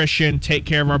 nutrition, take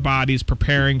care of our bodies,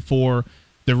 preparing for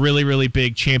the really, really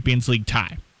big Champions League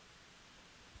tie.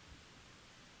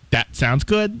 That sounds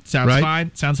good. Sounds Right.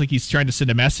 fine. Sounds like he's trying to send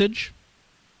a message.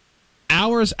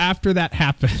 Hours after that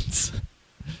happens,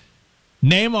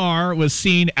 Neymar was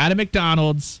seen at a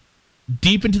McDonald's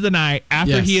deep into the night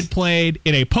after Yes. he had played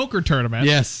in a poker tournament.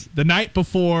 Yes. The night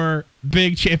before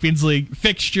big Champions League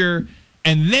fixture.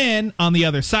 And then on the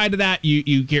other side of that,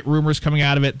 you get rumors coming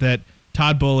out of it that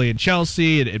Todd Boehly and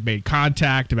Chelsea had made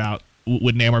contact about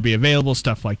would Neymar be available,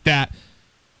 stuff like that.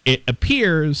 it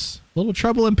appears a little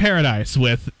trouble in paradise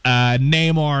with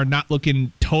Neymar not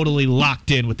looking totally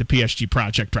locked in with the PSG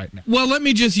project right now. Well, let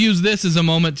me just use this as a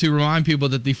moment to remind people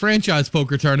that the Franchise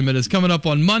Poker Tournament is coming up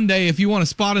on Monday. If you want a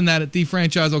spot in that at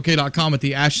thefranchiseok.com at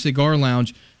the Ash Cigar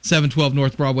Lounge, 712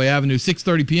 North Broadway Avenue,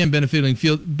 6:30 p.m.,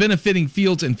 benefiting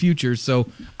Fields and Futures. So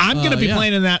I'm going to be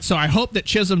playing in that, so I hope that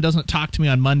Chisholm doesn't talk to me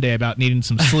on Monday about needing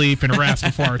some sleep and rest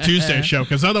before our Tuesday show,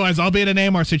 because otherwise I'll be in a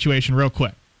Neymar situation real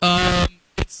quick.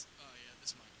 This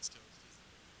mic is toast.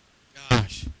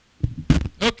 Gosh.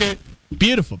 Okay.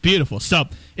 Beautiful. So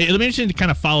it'll be interesting to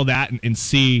kind of follow that and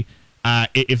see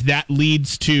if that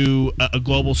leads to a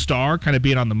global star kind of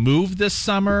being on the move this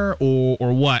summer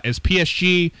or what. As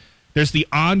PSG, there's the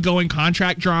ongoing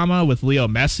contract drama with Leo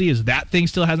Messi. As that thing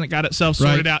still hasn't got itself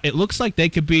sorted out, it looks like they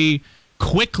could be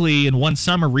quickly in one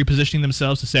summer repositioning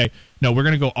themselves to say, no, we're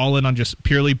going to go all in on just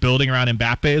purely building around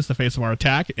Mbappe as the face of our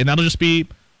attack, and that'll just be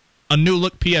a new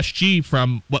look PSG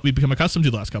from what we've become accustomed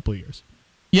to the last couple of years.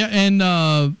 Yeah,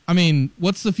 and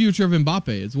what's the future of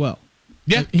Mbappe as well?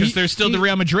 Yeah, because there's still the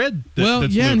Real Madrid.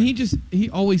 That's and moving. he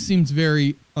always seems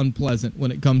very unpleasant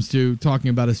when it comes to talking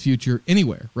about his future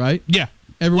anywhere, right? Yeah.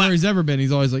 Everywhere he's ever been,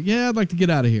 he's always like, yeah, I'd like to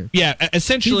get out of here. Yeah,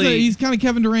 essentially. He's kind of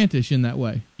Kevin Durant-ish in that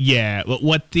way. Yeah,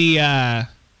 what it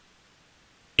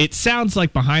sounds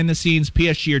like behind the scenes,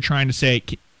 PSG are trying to say,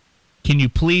 can you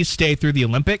please stay through the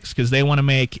Olympics? Because they want to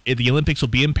make, the Olympics will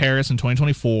be in Paris in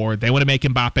 2024. They want to make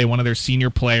Mbappe one of their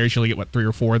senior players. You only get, 3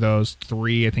 or 4 of those?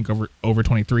 3, I think, over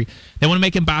 23. They want to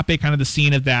make Mbappe kind of the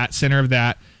scene of that, center of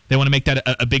that. They want to make that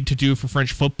a big to-do for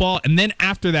French football. And then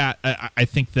after that, I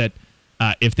think that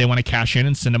if they want to cash in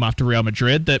and send him off to Real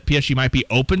Madrid, that PSG might be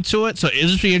open to it. So it'll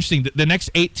just be interesting. The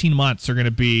next 18 months are going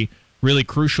to be really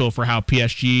crucial for how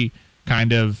PSG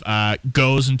kind of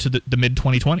goes into the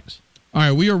mid-2020s. All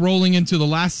right, we are rolling into the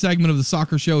last segment of the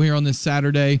soccer show here on this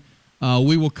Saturday.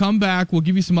 We will come back. We'll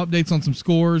give you some updates on some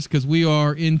scores because we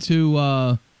are into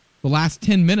the last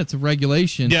 10 minutes of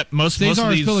regulation. Yep, most of these.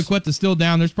 Cesar still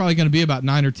down. There's probably going to be about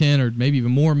 9 or 10 or maybe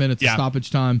even more minutes of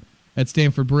stoppage time at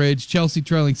Stamford Bridge. Chelsea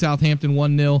trailing Southampton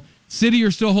 1-0. City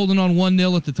are still holding on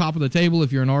 1-0 at the top of the table.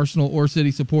 If you're an Arsenal or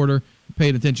City supporter,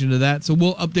 paying attention to that. So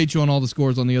we'll update you on all the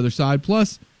scores on the other side.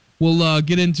 Plus, we'll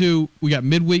get into, we got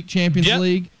midweek Champions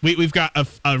League. We've got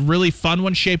a really fun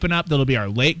one shaping up. That'll be our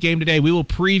late game today. We will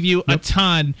preview a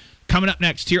ton coming up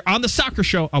next here on the Soccer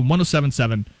Show on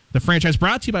 107.7. The Franchise,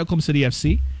 brought to you by Oklahoma City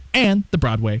FC and the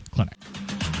Broadway Clinic.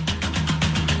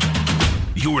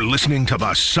 You're listening to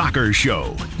the Soccer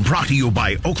Show, brought to you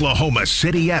by Oklahoma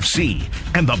City FC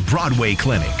and the Broadway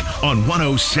Clinic on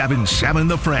 107.7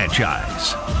 The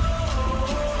Franchise.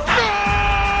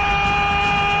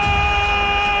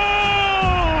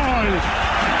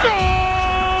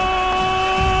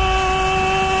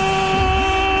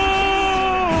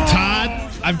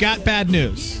 I've got bad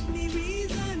news.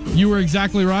 You were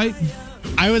exactly right.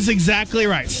 I was exactly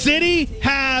right. City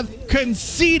have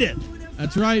conceded.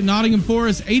 That's right. Nottingham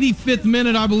Forrest, 85th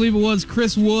minute, I believe it was.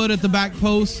 Chris Wood at the back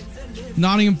post.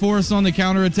 Nottingham Forrest on the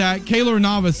counterattack. Keylor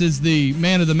Navas is the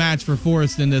man of the match for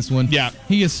Forrest in this one. Yeah.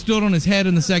 He has stood on his head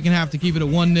in the second half to keep it at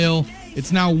 1-0.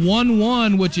 It's now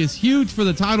 1-1, which is huge for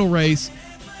the title race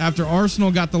after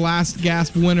Arsenal got the last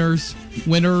gasp winners.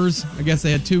 I guess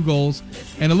they had 2 goals.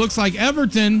 And it looks like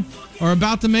Everton are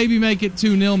about to maybe make it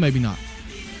 2-0, maybe not.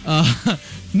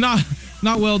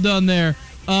 Not well done there.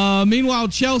 Meanwhile,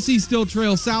 Chelsea still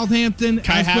trails Southampton.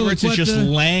 Kai Havertz is just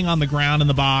laying on the ground in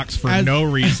the box for no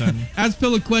reason.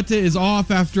 Azpilicueta is off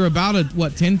after about a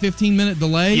 10-15 minute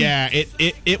delay. Yeah,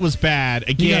 it was bad.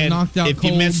 Again, he got knocked out if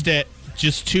cold. You missed it,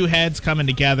 just 2 heads coming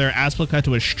together. Azpilicueta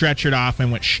was stretchered off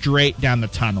and went straight down the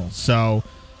tunnel. So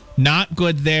not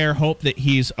good there. Hope that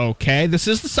he's okay. This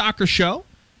is the Soccer Show.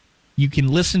 You can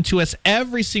listen to us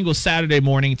every single Saturday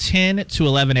morning, 10 to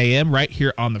 11 a.m. right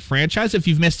here on the Franchise. If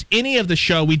you've missed any of the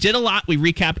show, we did a lot. We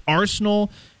recapped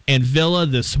Arsenal and Villa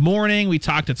this morning. We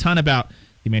talked a ton about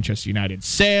the Manchester United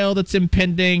sale that's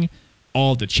impending,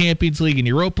 all the Champions League and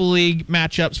Europa League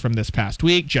matchups from this past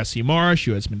week. Jesse Marsch,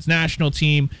 U.S. men's national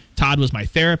team. Todd was my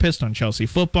therapist on Chelsea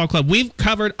Football Club. We've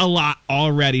covered a lot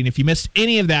already, and if you missed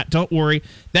any of that, don't worry.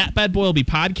 That bad boy will be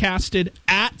podcasted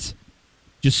at...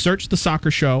 Just search The Soccer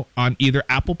Show on either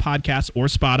Apple Podcasts or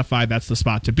Spotify. That's the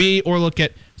spot to be. Or look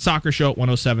at Soccer Show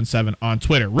 1077 on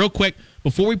Twitter. Real quick,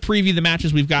 before we preview the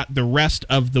matches, we've got the rest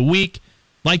of the week.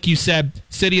 Like you said,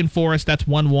 City and Forest, that's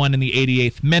 1-1 in the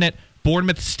 88th minute.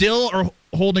 Bournemouth still are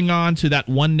holding on to that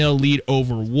 1-0 lead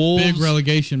over Wolves. Big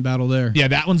relegation battle there. Yeah,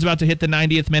 that one's about to hit the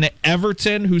 90th minute.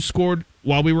 Everton, who scored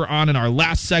while we were on in our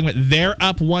last segment. They're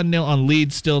up 1-0 on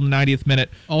Leeds still in the 90th minute.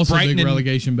 Also a big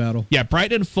relegation battle. Yeah,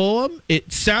 Brighton and Fulham.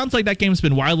 It sounds like that game's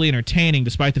been wildly entertaining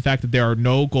despite the fact that there are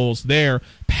no goals there.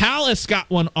 Palace got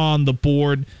one on the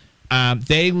board.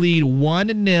 They lead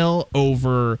 1-0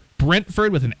 over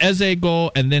Brentford with an Eze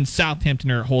goal, and then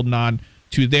Southampton are holding on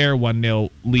to their 1-0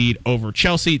 lead over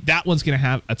Chelsea. That one's going to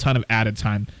have a ton of added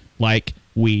time, like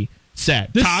we said.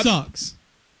 This sucks.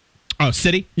 Oh,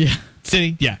 City? Yeah.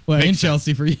 City? Yeah. Well, in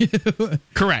Chelsea for you.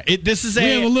 Correct. We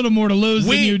have a little more to lose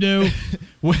than you do.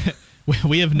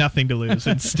 We have nothing to lose,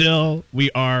 and still we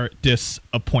are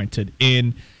disappointed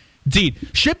indeed.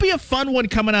 Should be a fun one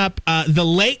coming up. The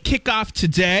late kickoff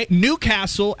today.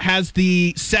 Newcastle has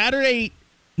the Saturday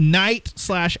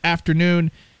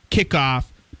night/afternoon kickoff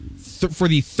for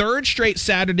the third straight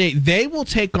Saturday. They will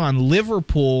take on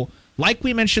Liverpool. Like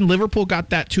we mentioned, Liverpool got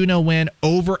that 2-0 win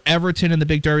over Everton in the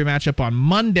big derby matchup on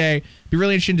Monday. Be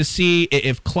really interesting to see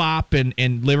if Klopp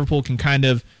and Liverpool can kind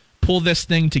of pull this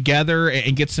thing together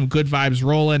and get some good vibes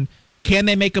rolling. Can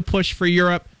they make a push for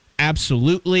Europe?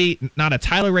 Absolutely. Not a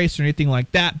title race or anything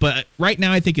like that. But right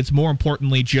now, I think it's more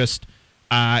importantly just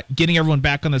getting everyone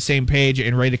back on the same page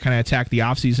and ready to kind of attack the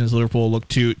offseason as Liverpool look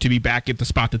to be back at the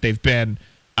spot that they've been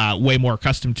way more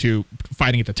accustomed to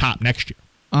fighting at the top next year.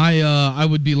 I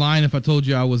would be lying if I told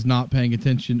you I was not paying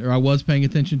attention, or I was paying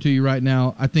attention to you right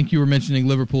now. I think you were mentioning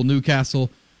Liverpool, Newcastle.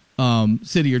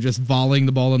 City are just volleying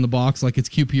the ball in the box like it's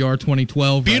QPR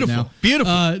 2012 beautiful, right now.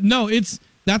 Beautiful. No,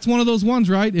 that's one of those ones,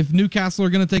 right? If Newcastle are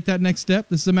going to take that next step,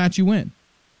 this is a match you win,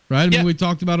 right? I mean, we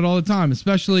talked about it all the time,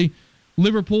 especially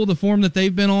Liverpool, the form that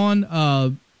they've been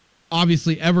on.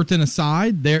 Obviously, Everton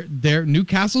aside,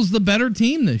 Newcastle's the better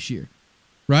team this year.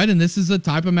 Right, and this is the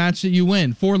type of match that you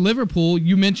win. For Liverpool,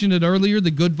 you mentioned it earlier,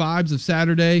 the good vibes of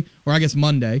Saturday, or I guess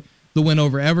Monday, the win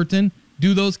over Everton.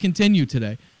 Do those continue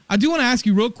today? I do want to ask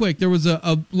you real quick, there was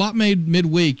a lot made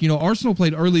midweek. You know, Arsenal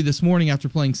played early this morning after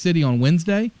playing City on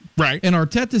Wednesday. Right. And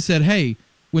Arteta said, hey,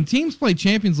 when teams play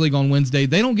Champions League on Wednesday,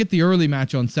 they don't get the early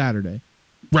match on Saturday.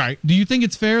 Right. Do you think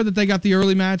it's fair that they got the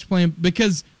early match playing?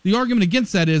 Because the argument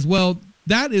against that is, well,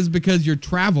 that is because you're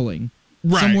traveling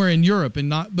somewhere in Europe and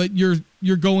not, but you're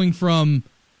going from,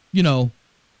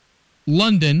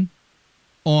 London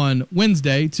on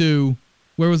Wednesday to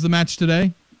where was the match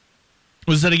today?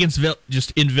 Was that against Villa?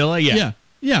 Just in Villa? Yeah.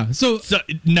 Yeah. So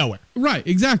nowhere. Right.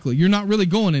 Exactly. You're not really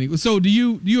going anywhere. So do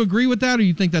you agree with that, or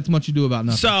you think that's much ado about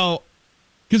nothing? So,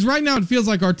 because right now it feels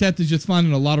like Arteta's just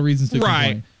finding a lot of reasons to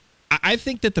complain. I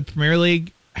think that the Premier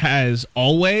League has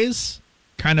always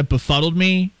kind of befuddled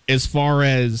me as far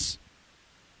as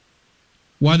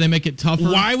why they make it tougher.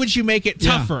 Why would you make it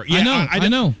tougher? Yeah, I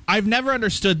know. I've never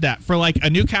understood that. For like a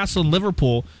Newcastle and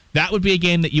Liverpool, that would be a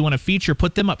game that you want to feature.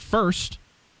 Put them up first,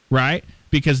 right?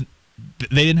 Because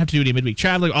they didn't have to do any midweek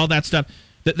traveling, all that stuff.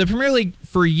 The Premier League,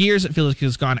 for years, it feels like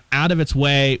has gone out of its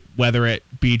way, whether it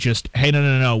be just, hey,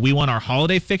 no, we want our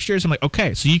holiday fixtures. I'm like,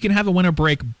 okay, so you can have a winter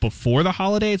break before the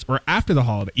holidays or after the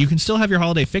holiday. You can still have your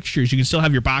holiday fixtures. You can still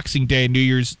have your Boxing Day, New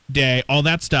Year's Day, all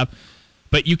that stuff.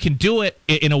 But you can do it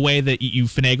in a way that you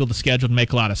finagle the schedule to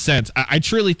make a lot of sense. I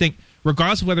truly think,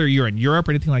 regardless of whether you're in Europe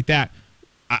or anything like that,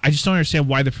 I just don't understand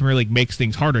why the Premier League makes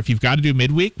things harder. If you've got to do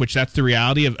midweek, which that's the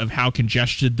reality of how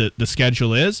congested the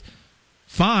schedule is,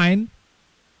 fine.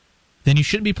 Then you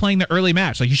shouldn't be playing the early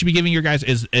match. Like, you should be giving your guys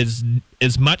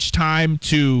as much time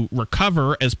to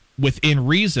recover as within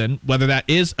reason, whether that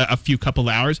is a few couple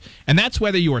hours. And that's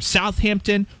whether you are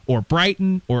Southampton or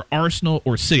Brighton or Arsenal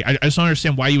or City. I just don't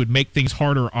understand why you would make things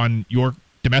harder on your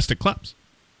domestic clubs.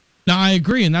 Now, I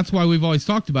agree, and that's why we've always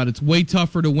talked about it. It's way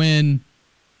tougher to win.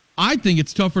 I think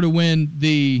it's tougher to win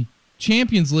the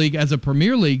Champions League as a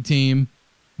Premier League team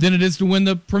than it is to win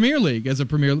the Premier League as a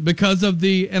Premier League because of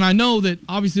and I know that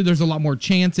obviously there's a lot more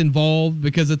chance involved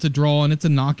because it's a draw and it's a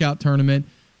knockout tournament,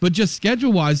 but just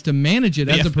schedule-wise to manage it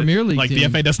as a Premier League team. The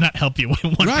FA does not help you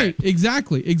win one. Right,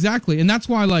 exactly. And that's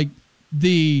why every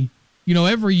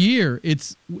year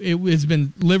it has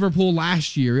been Liverpool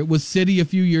last year. It was City a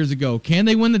few years ago. Can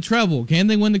they win the treble? Can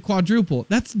they win the quadruple?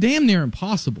 That's damn near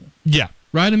impossible. Yeah.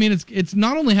 Right? I mean, it's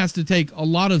not only has to take a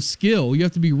lot of skill, you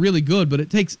have to be really good, but it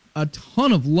takes a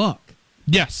ton of luck.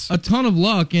 Yes. A ton of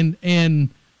luck. And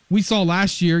we saw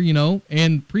last year,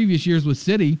 and previous years with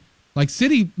City, like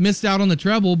City missed out on the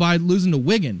treble by losing to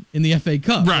Wigan in the FA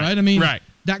Cup. Right? I mean,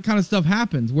 that kind of stuff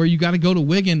happens where you got to go to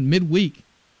Wigan midweek.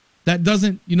 That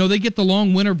doesn't, they get the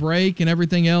long winter break and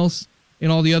everything else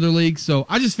in all the other leagues. So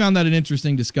I just found that an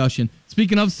interesting discussion.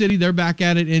 Speaking of City, they're back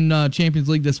at it in Champions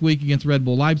League this week against Red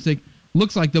Bull Leipzig.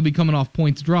 Looks like they'll be coming off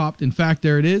points dropped. In fact,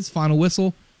 there it is. Final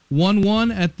whistle.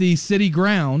 1-1 at the City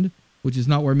ground. which is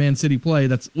not where Man City play.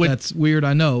 That's weird,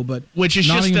 I know, but which is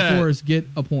Nottingham Forrest get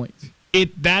a point.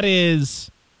 That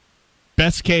is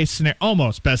best case scenario,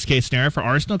 almost best case scenario for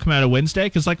Arsenal coming out of Wednesday,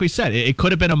 because like we said, it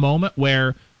could have been a moment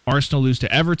where Arsenal lose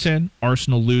to Everton,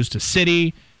 Arsenal lose to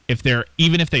City.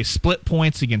 Even if they split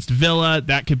points against Villa,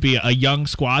 that could be a young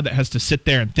squad that has to sit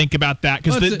there and think about that,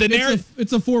 because the narrative,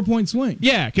 it's a 4-point swing.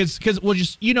 Yeah, because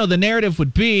the narrative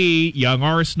would be young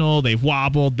Arsenal, they've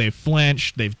wobbled, they've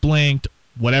flinched, they've blinked,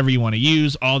 whatever you want to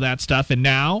use, all that stuff, and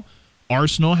now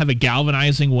Arsenal have a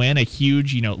galvanizing win, a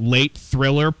huge late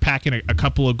thriller, packing a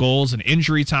couple of goals in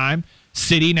injury time.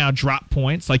 City now drop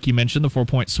points, like you mentioned, the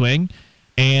 4-point swing,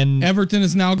 and Everton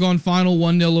has now gone final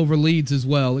 1-0 over Leeds as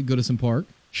well at Goodison Park.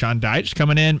 Sean Dyche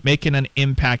coming in, making an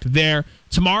impact there.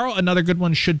 Tomorrow, another good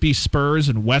one should be Spurs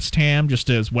and West Ham, just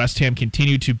as West Ham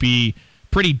continue to be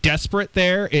pretty desperate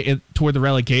there toward the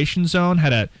relegation zone.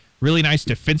 Had a really nice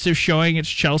defensive showing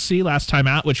against Chelsea last time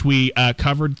out, which we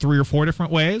covered 3 or 4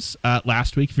 different ways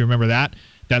last week, if you remember that.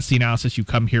 That's the analysis you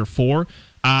come here for.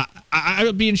 I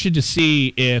would be interested to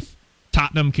see if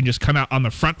Tottenham can just come out on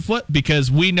the front foot,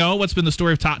 because we know what's been the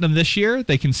story of Tottenham this year.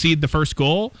 They concede the first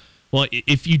goal. Well,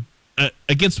 if you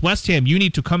against West Ham, you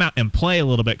need to come out and play a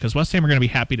little bit, because West Ham are going to be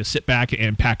happy to sit back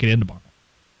and pack it in tomorrow.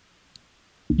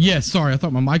 Yes, sorry, I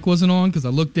thought my mic wasn't on because I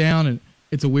looked down and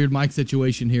it's a weird mic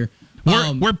situation here.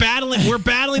 We're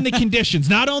battling the conditions.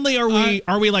 Not only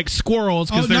are we like squirrels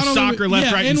because there's soccer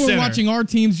left, right, and center. We're watching our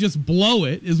teams just blow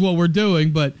it is what we're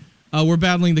doing, but we're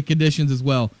battling the conditions as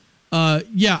well.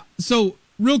 So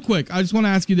real quick, I just want to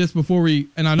ask you this before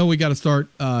and I know we got to start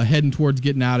heading towards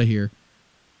getting out of here.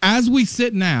 As we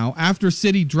sit now, after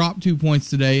City dropped 2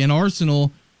 points today and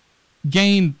Arsenal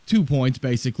gained 2 points,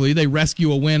 basically, they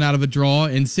rescue a win out of a draw,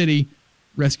 and City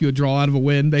rescue a draw out of a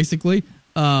win, basically.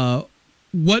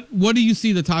 What do you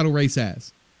see the title race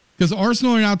as? Because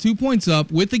Arsenal are now 2 points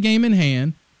up with the game in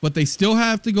hand, but they still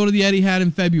have to go to the Etihad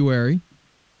in February.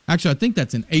 Actually, I think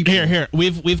that's in April. Here.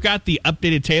 We've got the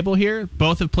updated table here.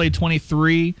 Both have played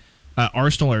 23.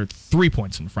 Arsenal are 3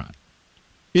 points in front.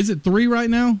 Is it 3 right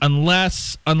now?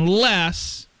 Unless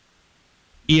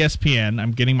ESPN,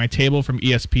 I'm getting my table from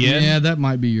ESPN. Yeah, that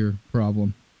might be your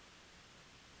problem.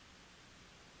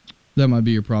 That might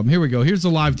be your problem. Here we go. Here's the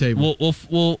live table. We'll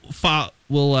hop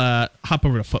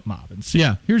over to FootMob and see.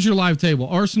 Yeah, here's your live table.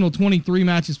 Arsenal 23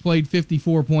 matches played,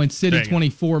 54 points. City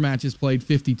 24 matches played,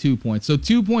 52 points. So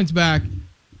 2 points back.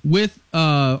 With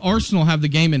Arsenal have the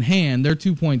game in hand. They're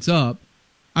 2 points up.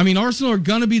 I mean, Arsenal are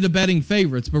going to be the betting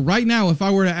favorites, but right now, if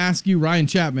I were to ask you, Ryan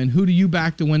Chapman, who do you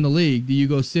back to win the league? Do you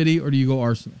go City or do you go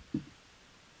Arsenal?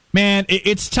 Man,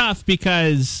 it's tough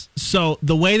because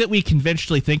the way that we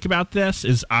conventionally think about this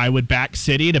is I would back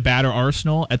City to batter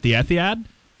Arsenal at the Etihad.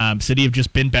 City have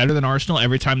just been better than Arsenal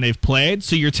every time they've played,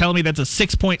 so you're telling me that's a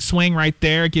 6-point swing right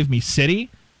there. Give me City.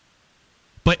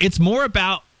 But it's more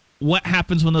about what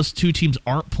happens when those two teams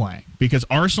aren't playing, because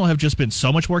Arsenal have just been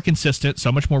so much more consistent,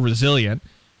 so much more resilient.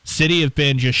 City have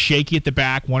been just shaky at the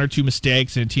back, 1 or 2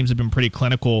 mistakes, and teams have been pretty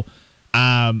clinical.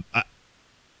 I'll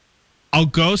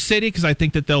go City because I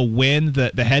think that they'll win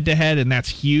the head-to-head, and that's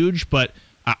huge. But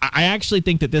I actually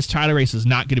think that this title race is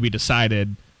not going to be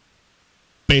decided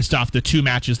based off the 2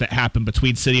 matches that happened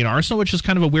between City and Arsenal, which is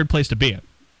kind of a weird place to be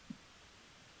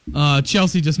in.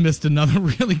 Chelsea just missed another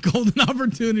really golden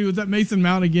opportunity. Was that Mason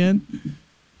Mount again?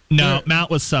 No, Mount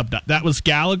was subbed up. That was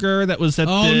Gallagher that was at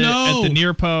the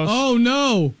near post. Oh,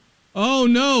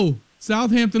 no.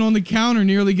 Southampton on the counter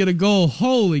nearly get a goal.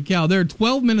 Holy cow. There are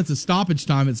 12 minutes of stoppage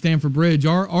time at Stamford Bridge.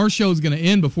 Our show's going to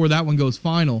end before that one goes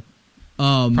final.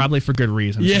 Probably for good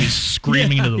reason. Yeah. He's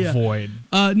screaming into the void.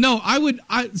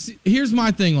 Here's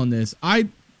my thing on this.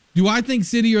 Do I think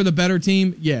City are the better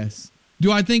team? Yes.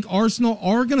 Do I think Arsenal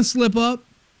are going to slip up?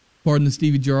 Pardon the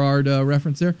Stevie Gerrard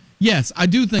reference there. Yes, I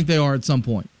do think they are at some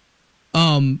point.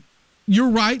 You're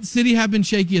right. City have been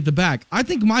shaky at the back. I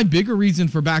think my bigger reason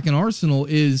for backing Arsenal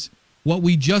is what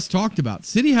we just talked about.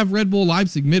 City have Red Bull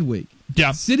Leipzig midweek.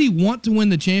 Yeah. City want to win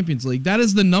the Champions League. That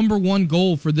is the number one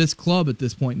goal for this club at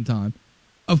this point in time.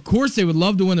 Of course, they would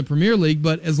love to win the Premier League,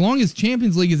 but as long as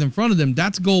Champions League is in front of them,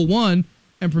 that's goal 1,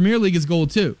 and Premier League is goal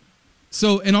 2.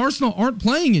 And Arsenal aren't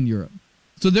playing in Europe.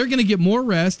 So they're going to get more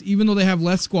rest, even though they have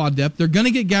less squad depth. They're going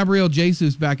to get Gabriel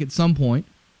Jesus back at some point,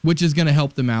 which is going to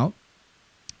help them out.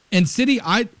 And City,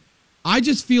 I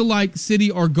just feel like City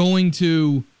are going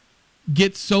to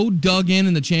get so dug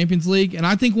in the Champions League. And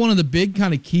I think one of the big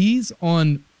kind of keys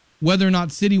on whether or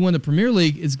not City win the Premier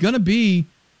League is going to be,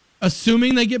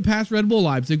 assuming they get past Red Bull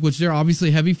Leipzig, which they're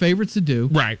obviously heavy favorites to do.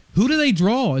 Right. Who do they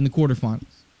draw in the quarterfinals?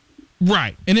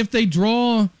 Right. And if they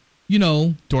draw,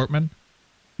 Dortmund.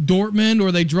 Dortmund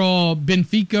or they draw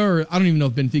Benfica, or I don't even know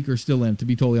if Benfica are still in, to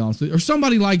be totally honest with you, or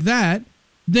somebody like that,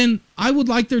 then I would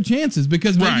like their chances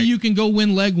because maybe you can go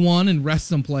win leg one and rest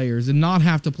some players and not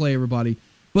have to play everybody.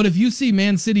 But if you see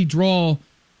Man City draw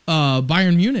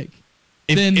Bayern Munich,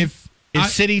 if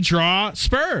City draw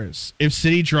Spurs, if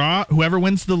City draw whoever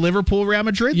wins the Liverpool Real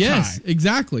Madrid tie.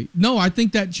 Exactly. No, I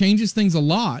think that changes things a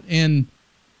lot, and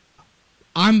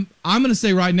I'm going to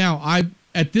say right now,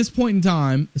 at this point in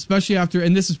time, especially after,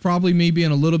 and this is probably me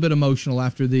being a little bit emotional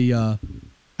after the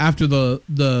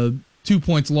 2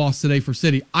 points lost today for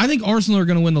City, I think Arsenal are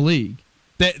going to win the league.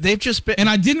 They've just been, and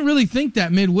I didn't really think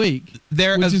that midweek,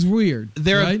 which is weird.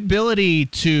 Their right? ability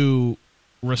to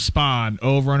respond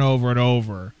over and over and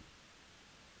over,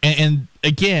 and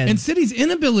again, and City's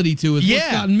inability to is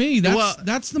what's gotten me.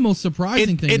 That's the most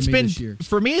surprising thing to me this year.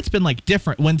 For me, it's been like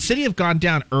different. When City have gone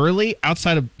down early,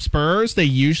 outside of Spurs, they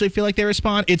usually feel like they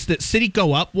respond. It's that City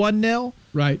go up 1-0,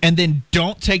 right, and then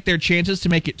don't take their chances to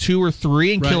make it 2 or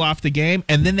 3 and kill off the game,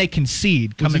 and then they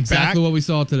concede coming back. Exactly what we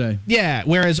saw today. Yeah.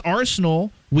 Whereas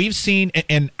Arsenal, we've seen,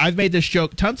 and I've made this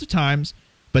joke tons of times,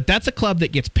 but that's a club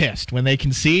that gets pissed when they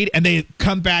concede and they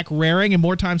come back raring, and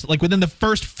more times, like within the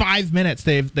first 5 minutes,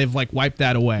 they've like wiped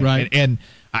that away. Right. And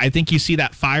I think you see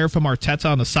that fire from Arteta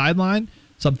on the sideline,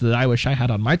 something that I wish I had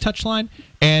on my touchline.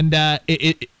 And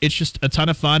it's just a ton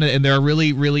of fun, and they're a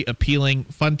really, really appealing,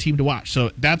 fun team to watch.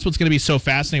 So that's what's going to be so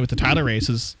fascinating with the title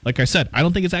races. Like I said, I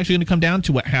don't think it's actually going to come down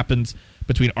to what happens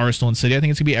between Arsenal and City. I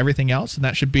think it's going to be everything else, and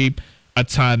that should be a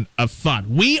ton of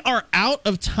fun. We are out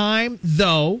of time,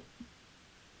 though.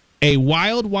 A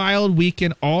wild, wild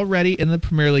weekend already in the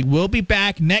Premier League. We'll be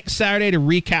back next Saturday to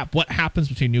recap what happens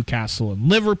between Newcastle and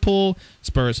Liverpool,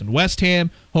 Spurs and West Ham.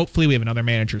 Hopefully we have another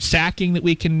manager sacking that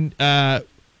we can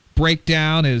break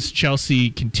down as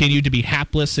Chelsea continue to be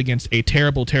hapless against a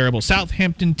terrible, terrible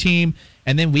Southampton team.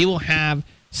 And then we will have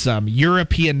some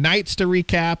European nights to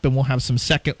recap, and we'll have some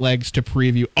second legs to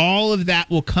preview. All of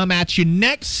that will come at you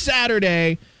next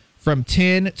Saturday from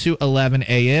 10 to 11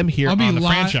 a.m. here on the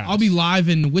franchise. I'll be live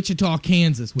in Wichita,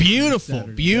 Kansas. Beautiful.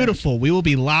 We will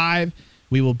be live.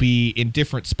 We will be in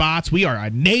different spots. We are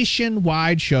a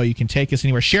nationwide show. You can take us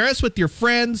anywhere. Share us with your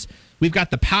friends. We've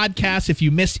got the podcast. If you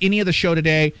missed any of the show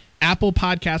today, Apple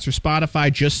Podcasts or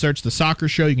Spotify, just search The Soccer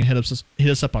Show. You can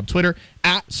hit us up on Twitter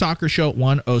at Soccer Show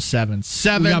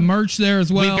 1077. We got merch there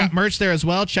as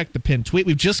well. Check the pinned tweet.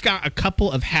 We've just got a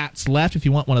couple of hats left. If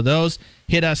you want one of those,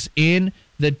 hit us in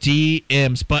the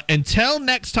DMs. But until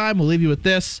next time, we'll leave you with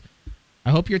this.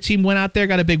 I hope your team went out there,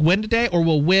 got a big win today, or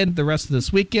will win the rest of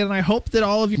this weekend. And I hope that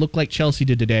all of you look like Chelsea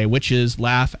did today, which is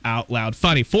laugh out loud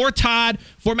funny. For Todd,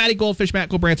 for Matty Goldfish, Matt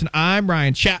Gilbranson, I'm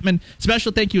Ryan Chapman.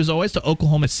 Special thank you, as always, to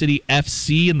Oklahoma City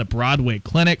FC and the Broadway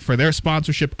Clinic for their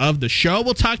sponsorship of the show.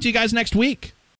 We'll talk to you guys next week.